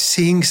means you're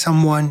seeing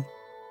someone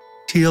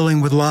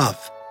dealing with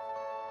love.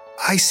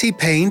 I see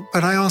pain,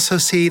 but I also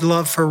see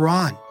love for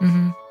Ron.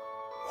 Mm-hmm.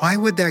 Why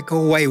would that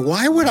go away?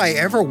 Why would I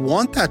ever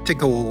want that to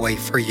go away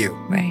for you?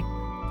 Right.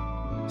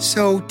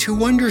 So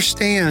to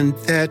understand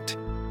that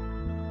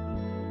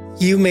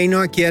you may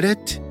not get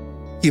it,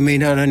 you may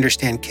not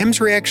understand Kim's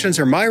reactions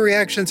or my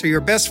reactions or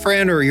your best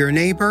friend or your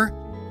neighbor.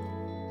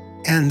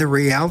 And the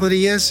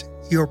reality is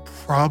you're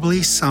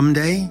probably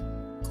someday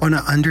going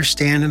to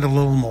understand it a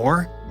little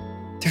more.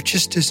 There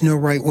just is no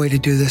right way to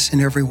do this, and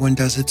everyone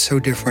does it so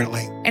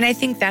differently. And I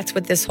think that's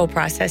what this whole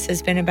process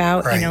has been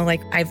about. Right.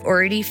 Like I've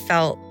already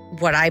felt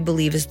what I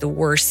believe is the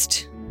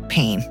worst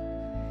pain.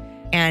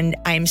 And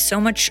I'm so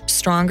much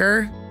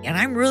stronger. And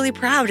I'm really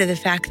proud of the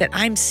fact that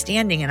I'm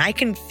standing and I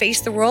can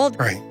face the world.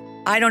 Right.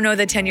 I don't know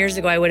that 10 years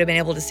ago I would have been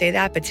able to say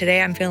that, but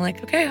today I'm feeling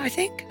like, okay, I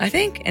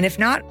think. And if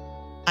not,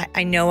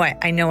 I know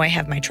I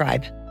have my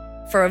tribe.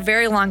 For a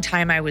very long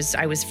time, I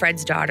was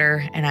Fred's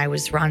daughter and I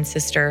was Ron's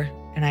sister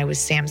and I was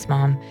Sam's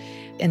mom.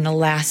 In the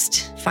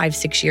last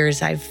 5-6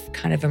 years, I've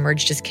kind of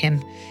emerged as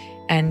Kim,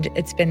 and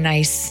it's been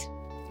nice.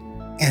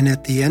 And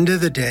at the end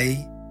of the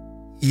day,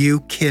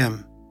 you,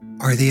 Kim,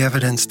 are the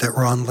evidence that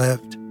Ron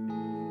lived.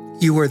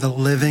 You are the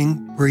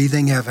living,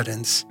 breathing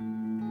evidence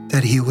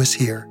that he was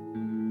here.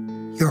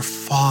 Your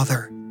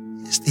father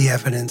is the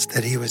evidence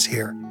that he was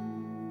here.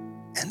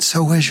 And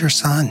so is your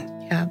son.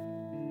 Yeah.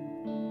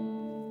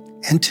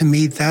 And to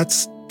me,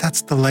 that's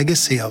the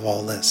legacy of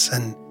all this.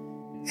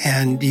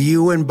 And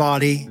you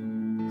embody,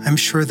 I'm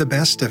sure, the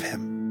best of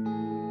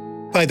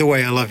him. By the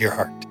way, I love your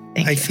heart.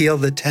 Thank you. I feel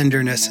the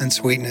tenderness and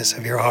sweetness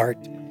of your heart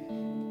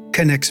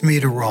connects me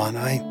to Ron.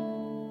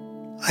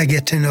 I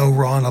get to know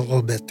Ron a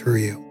little bit through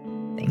you.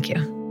 Thank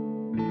you.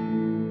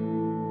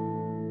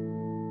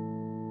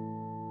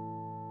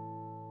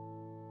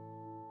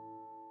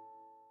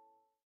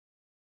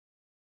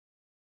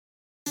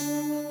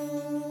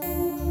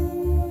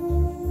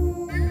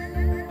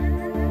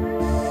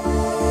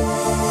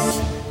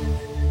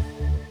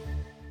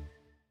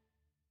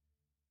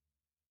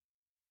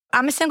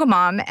 I'm a single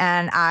mom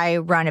and I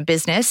run a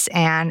business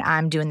and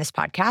I'm doing this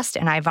podcast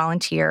and I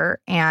volunteer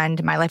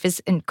and my life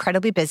is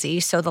incredibly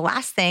busy. So the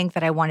last thing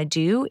that I want to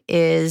do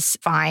is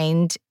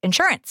find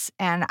insurance.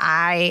 And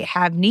I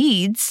have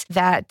needs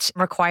that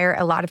require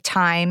a lot of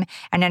time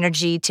and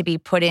energy to be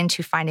put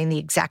into finding the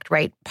exact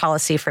right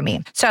policy for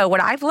me. So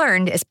what I've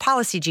learned is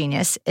Policy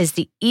Genius is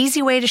the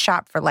easy way to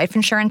shop for life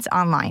insurance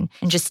online.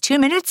 In just 2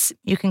 minutes,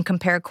 you can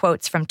compare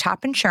quotes from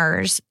top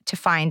insurers to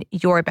find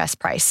your best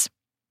price.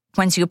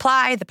 Once you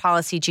apply, the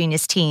Policy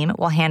Genius team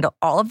will handle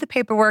all of the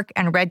paperwork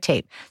and red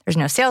tape. There's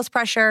no sales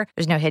pressure,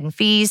 there's no hidden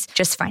fees,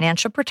 just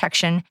financial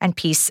protection and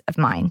peace of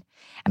mind.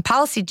 And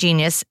Policy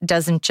Genius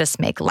doesn't just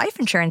make life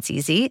insurance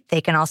easy,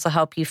 they can also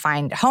help you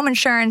find home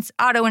insurance,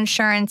 auto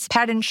insurance,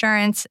 pet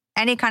insurance,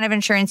 any kind of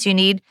insurance you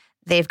need,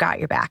 they've got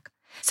your back.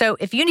 So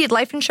if you need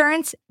life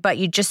insurance, but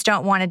you just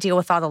don't want to deal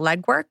with all the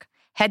legwork,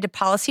 head to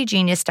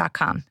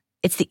policygenius.com.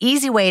 It's the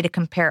easy way to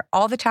compare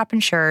all the top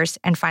insurers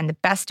and find the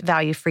best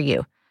value for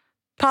you.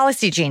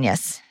 Policy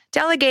Genius.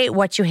 Delegate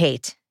what you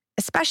hate,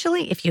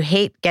 especially if you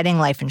hate getting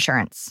life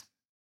insurance.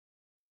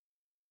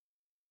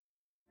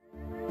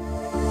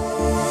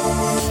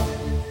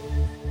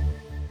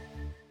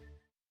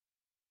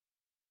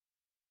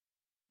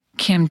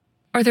 Kim,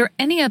 are there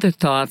any other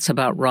thoughts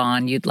about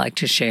Ron you'd like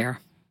to share?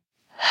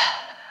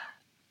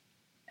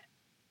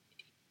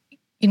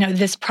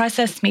 This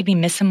process made me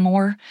miss him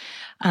more.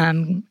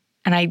 And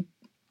I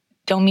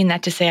don't mean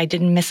that to say I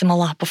didn't miss him a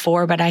lot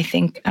before, but I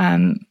think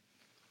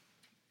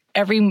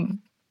every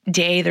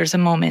day there's a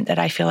moment that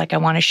I feel like I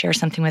want to share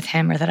something with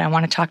him or that I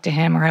want to talk to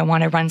him or I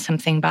want to run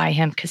something by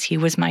him because he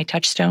was my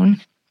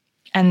touchstone.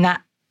 And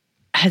that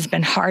has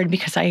been hard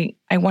because I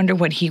wonder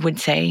what he would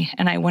say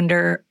and I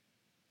wonder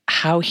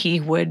how he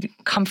would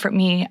comfort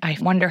me. I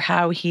wonder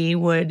how he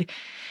would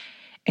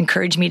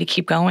encourage me to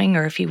keep going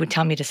or if he would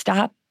tell me to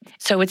stop.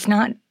 So it's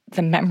not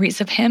the memories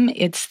of him,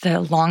 it's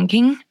the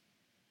longing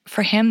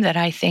for him that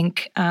I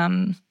think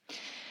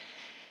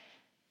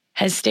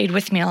has stayed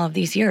with me all of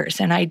these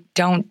years. And I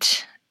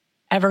don't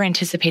ever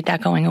anticipate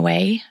that going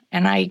away.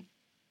 And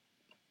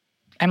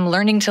I'm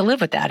learning to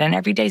live with that. And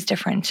every day is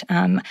different.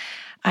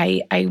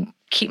 I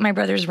keep my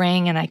brother's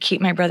ring and I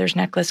keep my brother's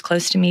necklace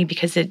close to me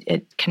because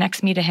it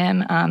connects me to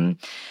him.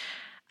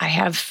 I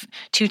have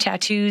 2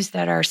 tattoos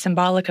that are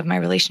symbolic of my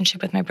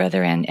relationship with my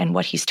brother and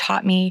what he's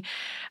taught me.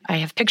 I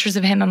have pictures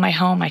of him in my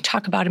home. I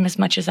talk about him as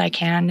much as I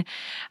can.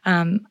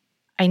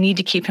 I need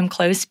to keep him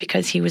close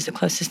because he was the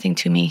closest thing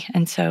to me.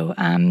 And so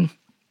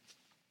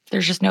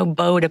there's just no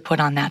bow to put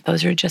on that.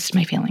 Those are just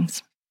my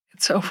feelings.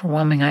 It's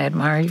overwhelming. I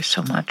admire you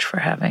so much for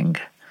having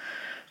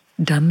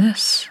done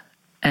this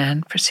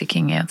and for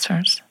seeking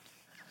answers.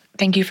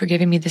 Thank you for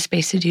giving me the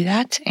space to do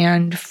that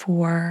and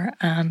for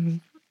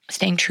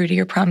staying true to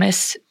your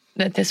promise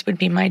that this would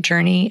be my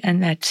journey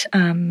and that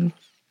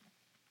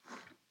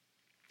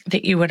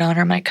that you would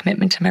honor my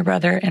commitment to my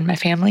brother and my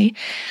family.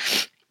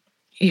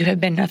 You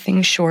have been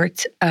nothing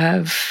short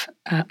of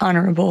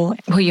honorable.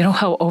 Well, you know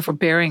how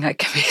overbearing I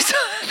can be. So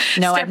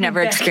no, I've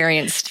never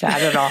experienced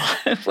that at all.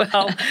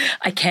 Well,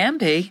 I can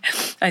be,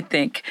 I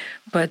think.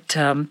 But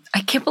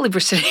I can't believe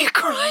we're sitting here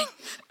crying.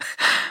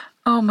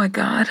 Oh, my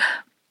God.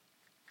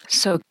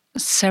 So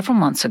several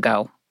months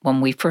ago,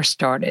 when we first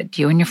started,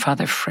 you and your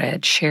father,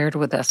 Fred, shared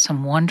with us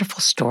some wonderful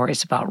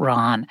stories about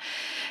Ron.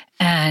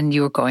 And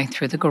you were going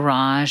through the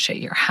garage at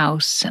your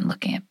house and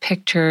looking at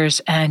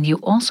pictures. And you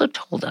also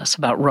told us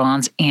about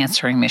Ron's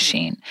answering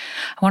machine.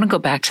 I want to go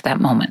back to that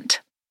moment.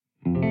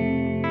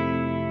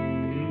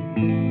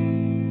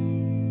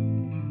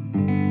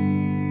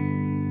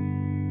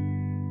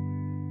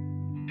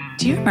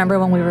 Do you remember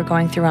when we were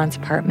going through Ron's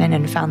apartment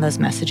and found those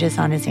messages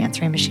on his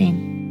answering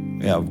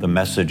machine? Yeah, the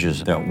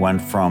messages that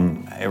went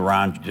from, hey,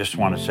 Ron, just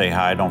want to say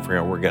hi, don't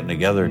forget we're getting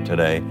together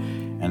today.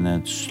 And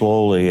then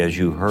slowly, as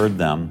you heard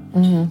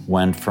them,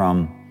 went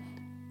from,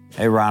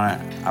 hey,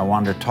 Ron, I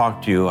wanted to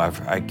talk to you.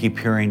 I keep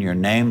hearing your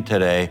name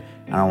today,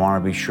 and I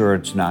want to be sure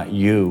it's not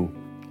you.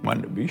 I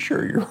want to be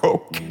sure you're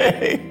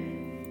okay.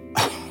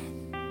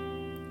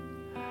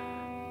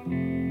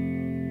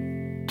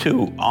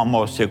 To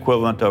almost the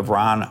equivalent of,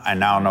 Ron, I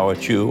now know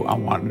it's you. I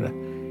wanted to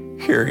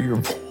hear your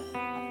voice.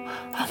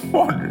 I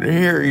wanted to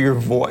hear your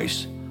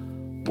voice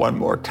one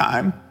more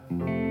time.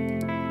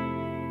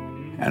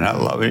 And I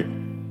love it.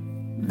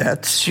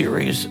 That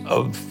series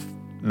of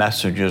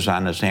messages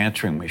on his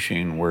answering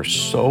machine were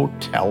so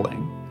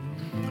telling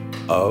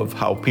of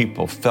how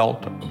people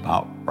felt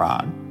about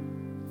Ron.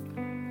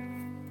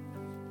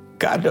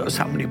 God knows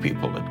how many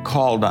people had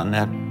called on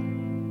that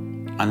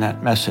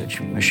message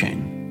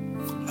machine.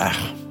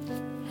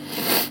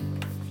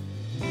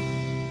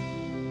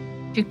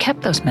 You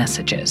kept those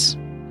messages.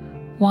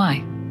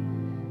 Why?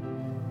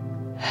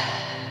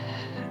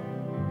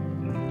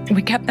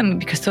 We kept them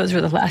because those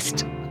were the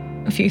last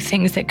few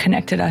things that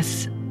connected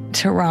us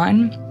to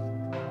Ron.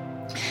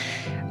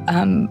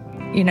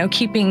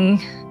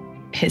 Keeping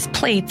his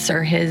plates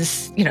or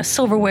his,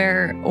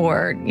 silverware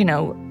or,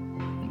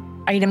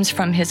 items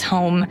from his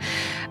home,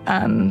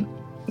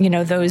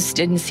 those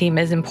didn't seem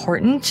as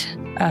important.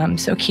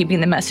 So keeping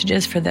the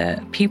messages for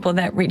the people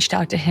that reached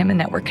out to him and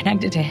that were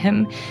connected to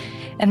him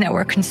and that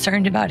were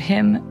concerned about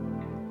him,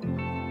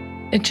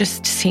 it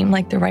just seemed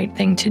like the right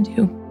thing to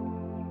do.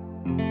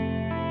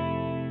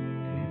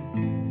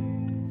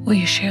 Will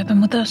you share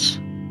them with us?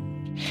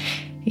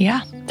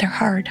 Yeah, they're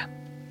hard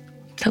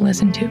to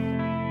listen to.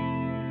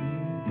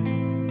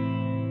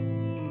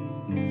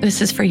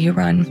 This is for you,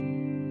 Ron.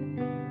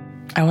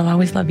 I will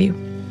always love you.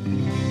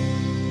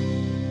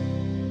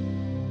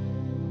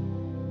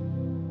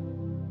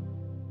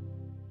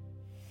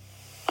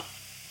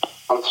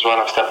 This is Ron.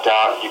 I've stepped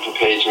out. You can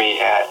page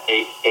me at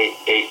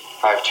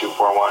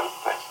 888-5241.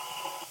 Thanks.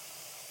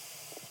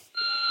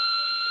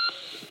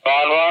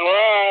 Run, run,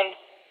 run.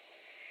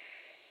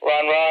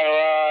 Run, run,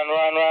 run,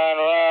 run, run,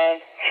 run.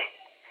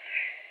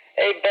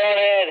 Hey,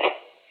 Bonehead.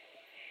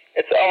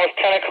 It's almost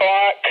 10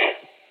 o'clock.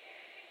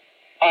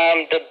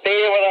 I'm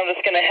debating whether I'm just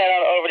going to head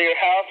on over to your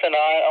house or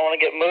not. I want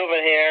to get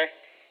moving here.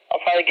 I'll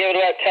probably give it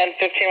about 10,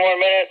 15 more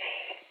minutes.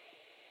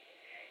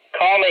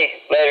 Call me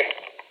later.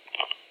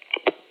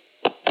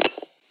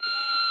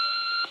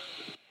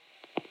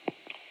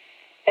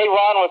 Hey,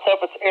 Ron, what's up?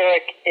 It's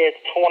Eric. It's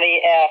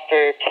 20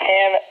 after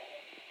 10.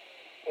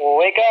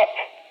 Wake up.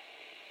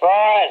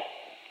 Ron.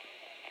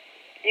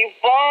 You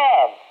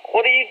bum.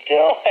 What are you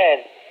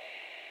doing?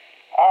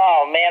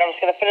 Oh, man, I'm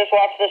just going to finish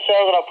watching the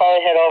shows and I'll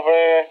probably head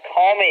over.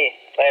 Call me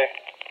later.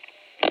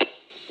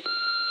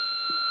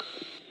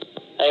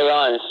 Hey,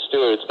 Ron, it's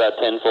Stuart. It's about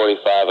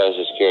 10:45. I was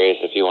just curious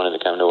if you wanted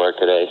to come to work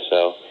today,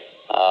 so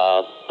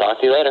talk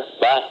to you later.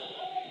 Bye.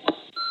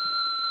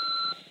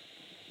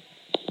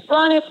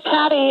 Ron, it's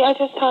Patty. I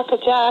just talked to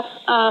Jeff.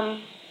 I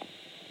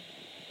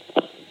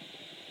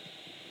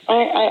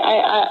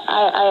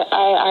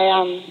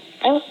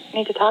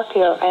need to talk to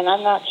you, and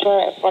I'm not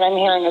sure if what I'm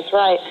hearing is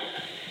right.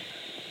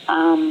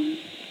 I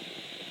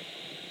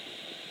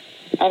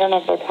don't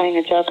know if they're playing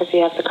a joke because he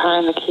has the car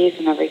and the keys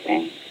and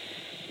everything.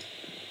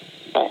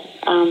 But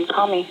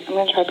call me. I'm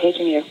going to try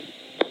paging you.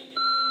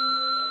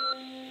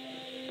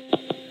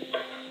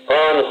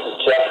 Ron, this is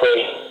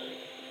Jeffrey.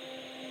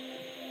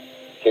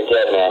 If you're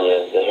dead, man,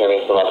 you'll hear me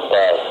from above. I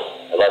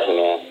love you,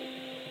 man.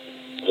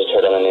 I just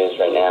heard on the news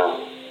right now.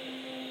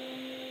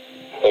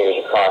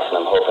 Fingers are crossed, and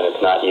I'm hoping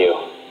it's not you.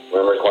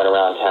 Rumors going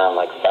around town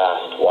like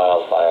fast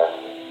wildfire.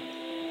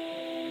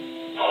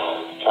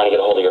 Trying to get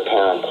a hold of your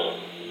parents.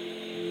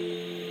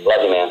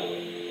 Love you, man.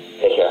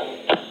 Take care.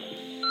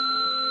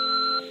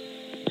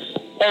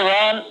 Hey,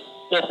 Ron.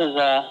 This is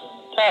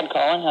Todd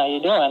calling. How you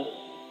doing?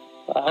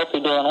 Well, I hope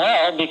you're doing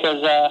well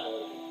because I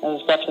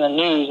was watching the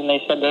news and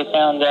they said they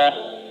found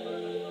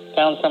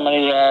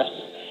somebody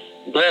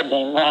dead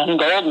named Ron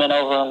Goldman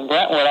over in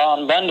Brentwood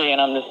on Bundy,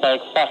 and I'm just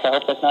like, fuck, I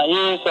hope that's not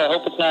you, so I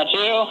hope it's not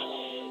you.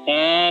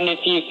 And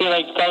if you feel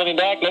like calling me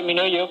back, let me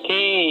know you're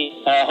okay.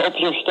 I hope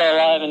you're still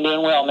alive and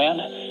doing well,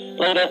 man.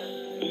 Later.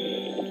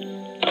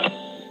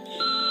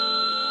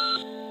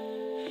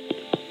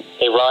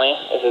 Hey, Ronnie,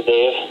 this is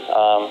Dave.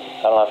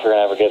 I don't know if you're going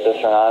to ever get this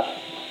or not.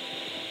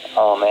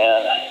 Oh,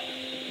 man.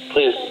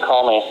 Please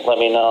call me. Let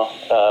me know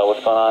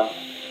what's going on.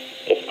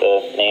 If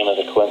the name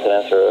is a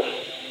coincidence or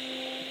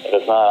if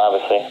it's not,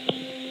 obviously.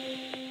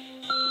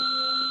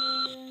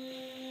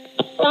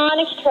 Ron,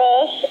 it's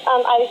Trish.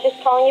 I was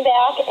just calling you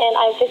back, and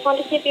I just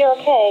wanted to see if you're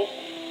okay.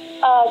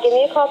 Give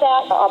me a call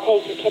back. I'll pay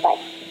you. Okay, bye.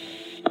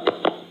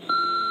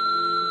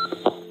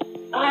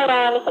 Hi,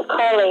 Ron. This is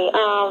Carly.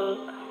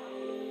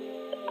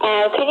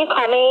 Can you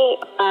call me?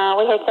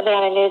 We heard something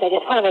on the news. I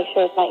just want to make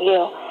sure it's not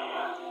you.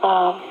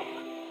 Call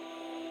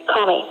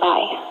me.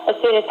 Bye. As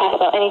soon as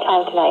possible.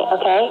 Anytime tonight.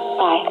 Okay?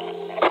 Bye.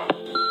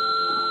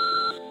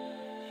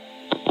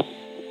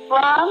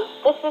 Ron,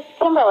 this is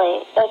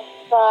Kimberly. It's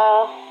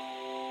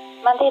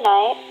Monday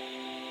night.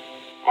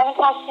 I haven't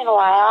talked to you in a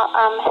while.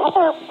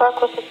 Heather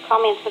Burke was just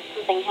call me and said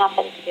something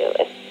happened to you.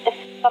 If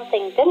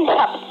something didn't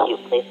happen to you,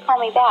 please call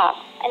me back.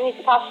 I need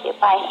to talk to you.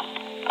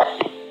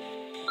 Bye.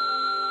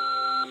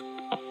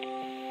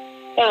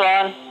 Hey,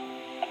 Ron.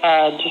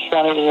 Just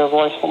wanted to hear your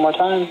voice one more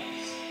time.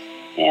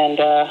 And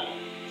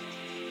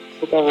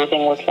hope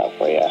everything works out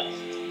for you.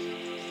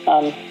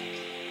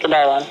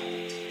 Goodbye, Ron.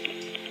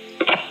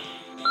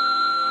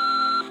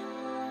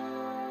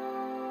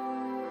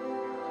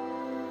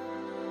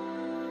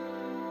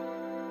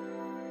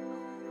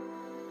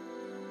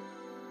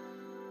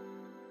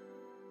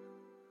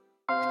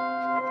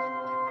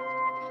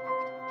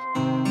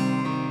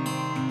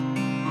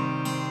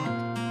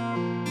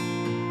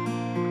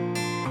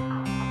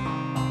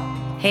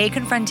 Hey,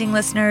 Confronting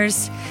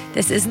listeners,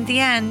 this isn't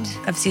the end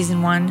of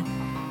season 1.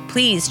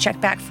 Please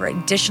check back for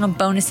additional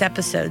bonus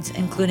episodes,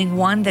 including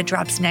one that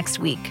drops next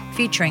week,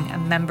 featuring a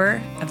member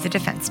of the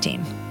defense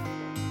team.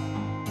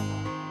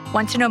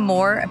 Want to know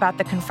more about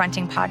the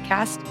Confronting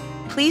podcast?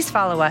 Please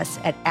follow us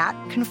at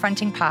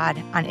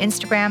 @ConfrontingPod on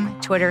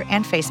Instagram, Twitter,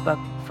 and Facebook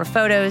for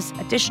photos,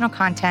 additional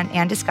content,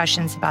 and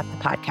discussions about the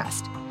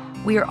podcast.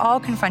 We are all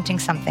confronting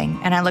something,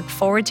 and I look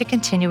forward to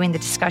continuing the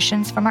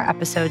discussions from our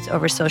episodes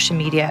over social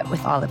media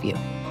with all of you.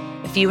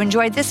 If you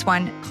enjoyed this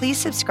one, please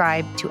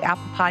subscribe to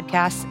Apple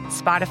Podcasts,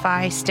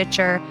 Spotify,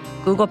 Stitcher,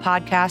 Google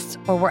Podcasts,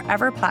 or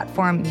wherever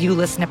platform you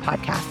listen to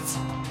podcasts.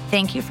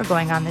 Thank you for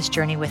going on this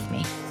journey with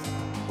me.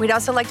 We'd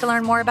also like to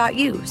learn more about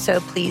you,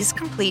 so please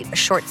complete a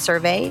short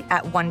survey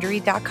at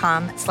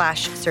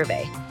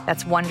Wondery.com/survey.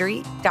 That's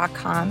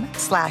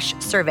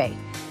Wondery.com/survey.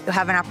 You'll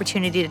have an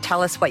opportunity to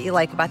tell us what you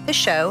like about the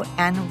show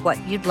and what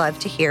you'd love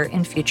to hear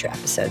in future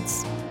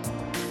episodes.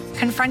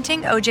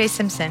 Confronting O.J.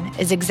 Simpson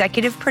is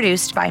executive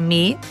produced by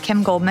me,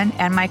 Kim Goldman,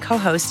 and my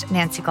co-host,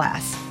 Nancy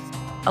Glass,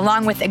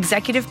 along with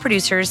executive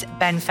producers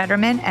Ben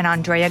Fetterman and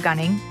Andrea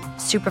Gunning,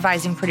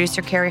 supervising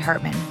producer Carrie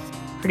Hartman,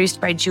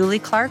 produced by Julie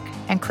Clark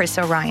and Chris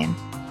O'Ryan,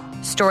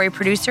 story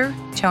producer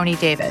Tony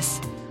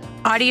Davis,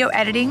 audio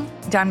editing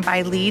done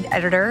by lead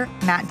editor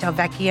Matt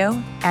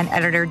Delvecchio and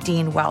editor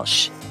Dean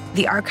Welsh.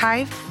 The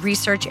archive,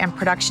 research, and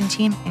production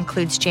team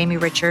includes Jamie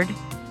Richard,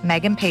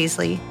 Megan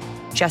Paisley,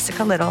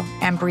 Jessica Little,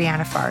 and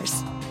Brianna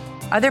Fars.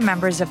 Other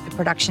members of the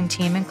production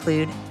team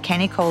include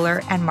Kenny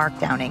Kohler and Mark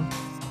Downing.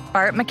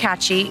 Bart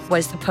McCatchy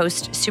was the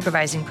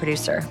post-supervising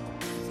producer.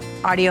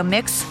 Audio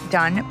mix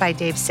done by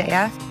Dave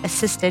Saya,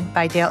 assisted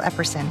by Dale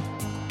Epperson.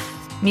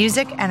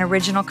 Music and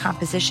original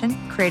composition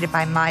created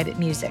by MyBit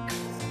Music.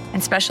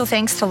 And special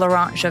thanks to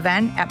Laurent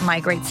Joven at My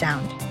Great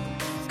Sound.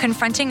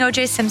 Confronting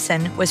O.J.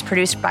 Simpson was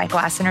produced by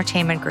Glass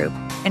Entertainment Group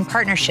in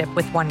partnership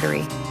with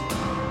Wondery.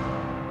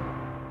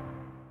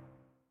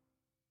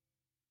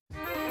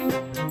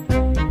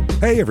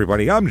 Hey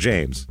everybody, I'm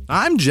James.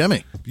 I'm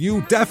Jimmy.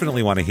 You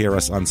definitely want to hear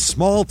us on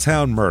Small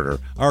Town Murder,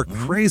 our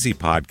crazy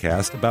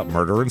podcast about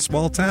murder in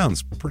small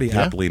towns. Pretty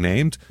aptly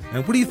named.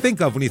 And what do you think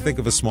of when you think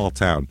of a small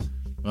town?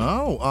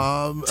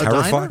 Oh, a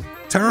diner?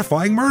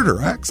 Terrifying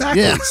murder.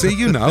 Exactly. Yeah. See,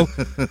 you know.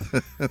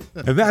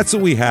 And that's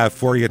what we have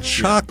for you,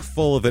 chock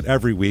full of it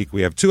every week.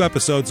 We have 2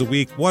 episodes a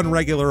week, one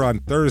regular on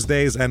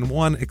Thursdays and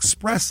one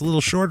express, a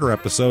little shorter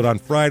episode on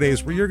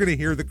Fridays where you're going to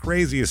hear the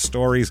craziest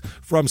stories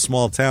from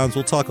small towns.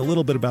 We'll talk a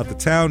little bit about the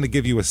town to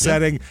give you a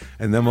setting,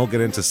 and then we'll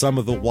get into some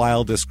of the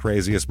wildest,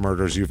 craziest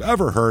murders you've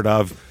ever heard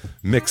of,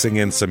 mixing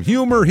in some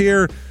humor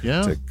here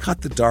to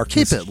cut the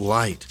darkness. Keep it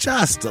light.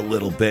 Just a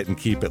little bit and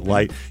keep it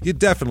light. You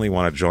definitely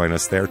want to join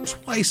us there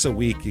twice a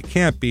week. You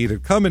can't beat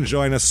it. Come and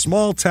join us.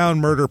 Small Town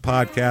Murder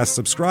Podcast.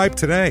 Subscribe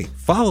today.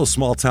 Follow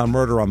Small Town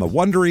Murder on the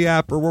Wondery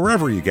app or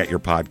wherever you get your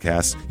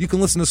podcasts. You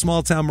can listen to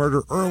Small Town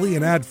Murder early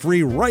and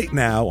ad-free right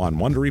now on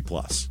Wondery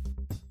Plus.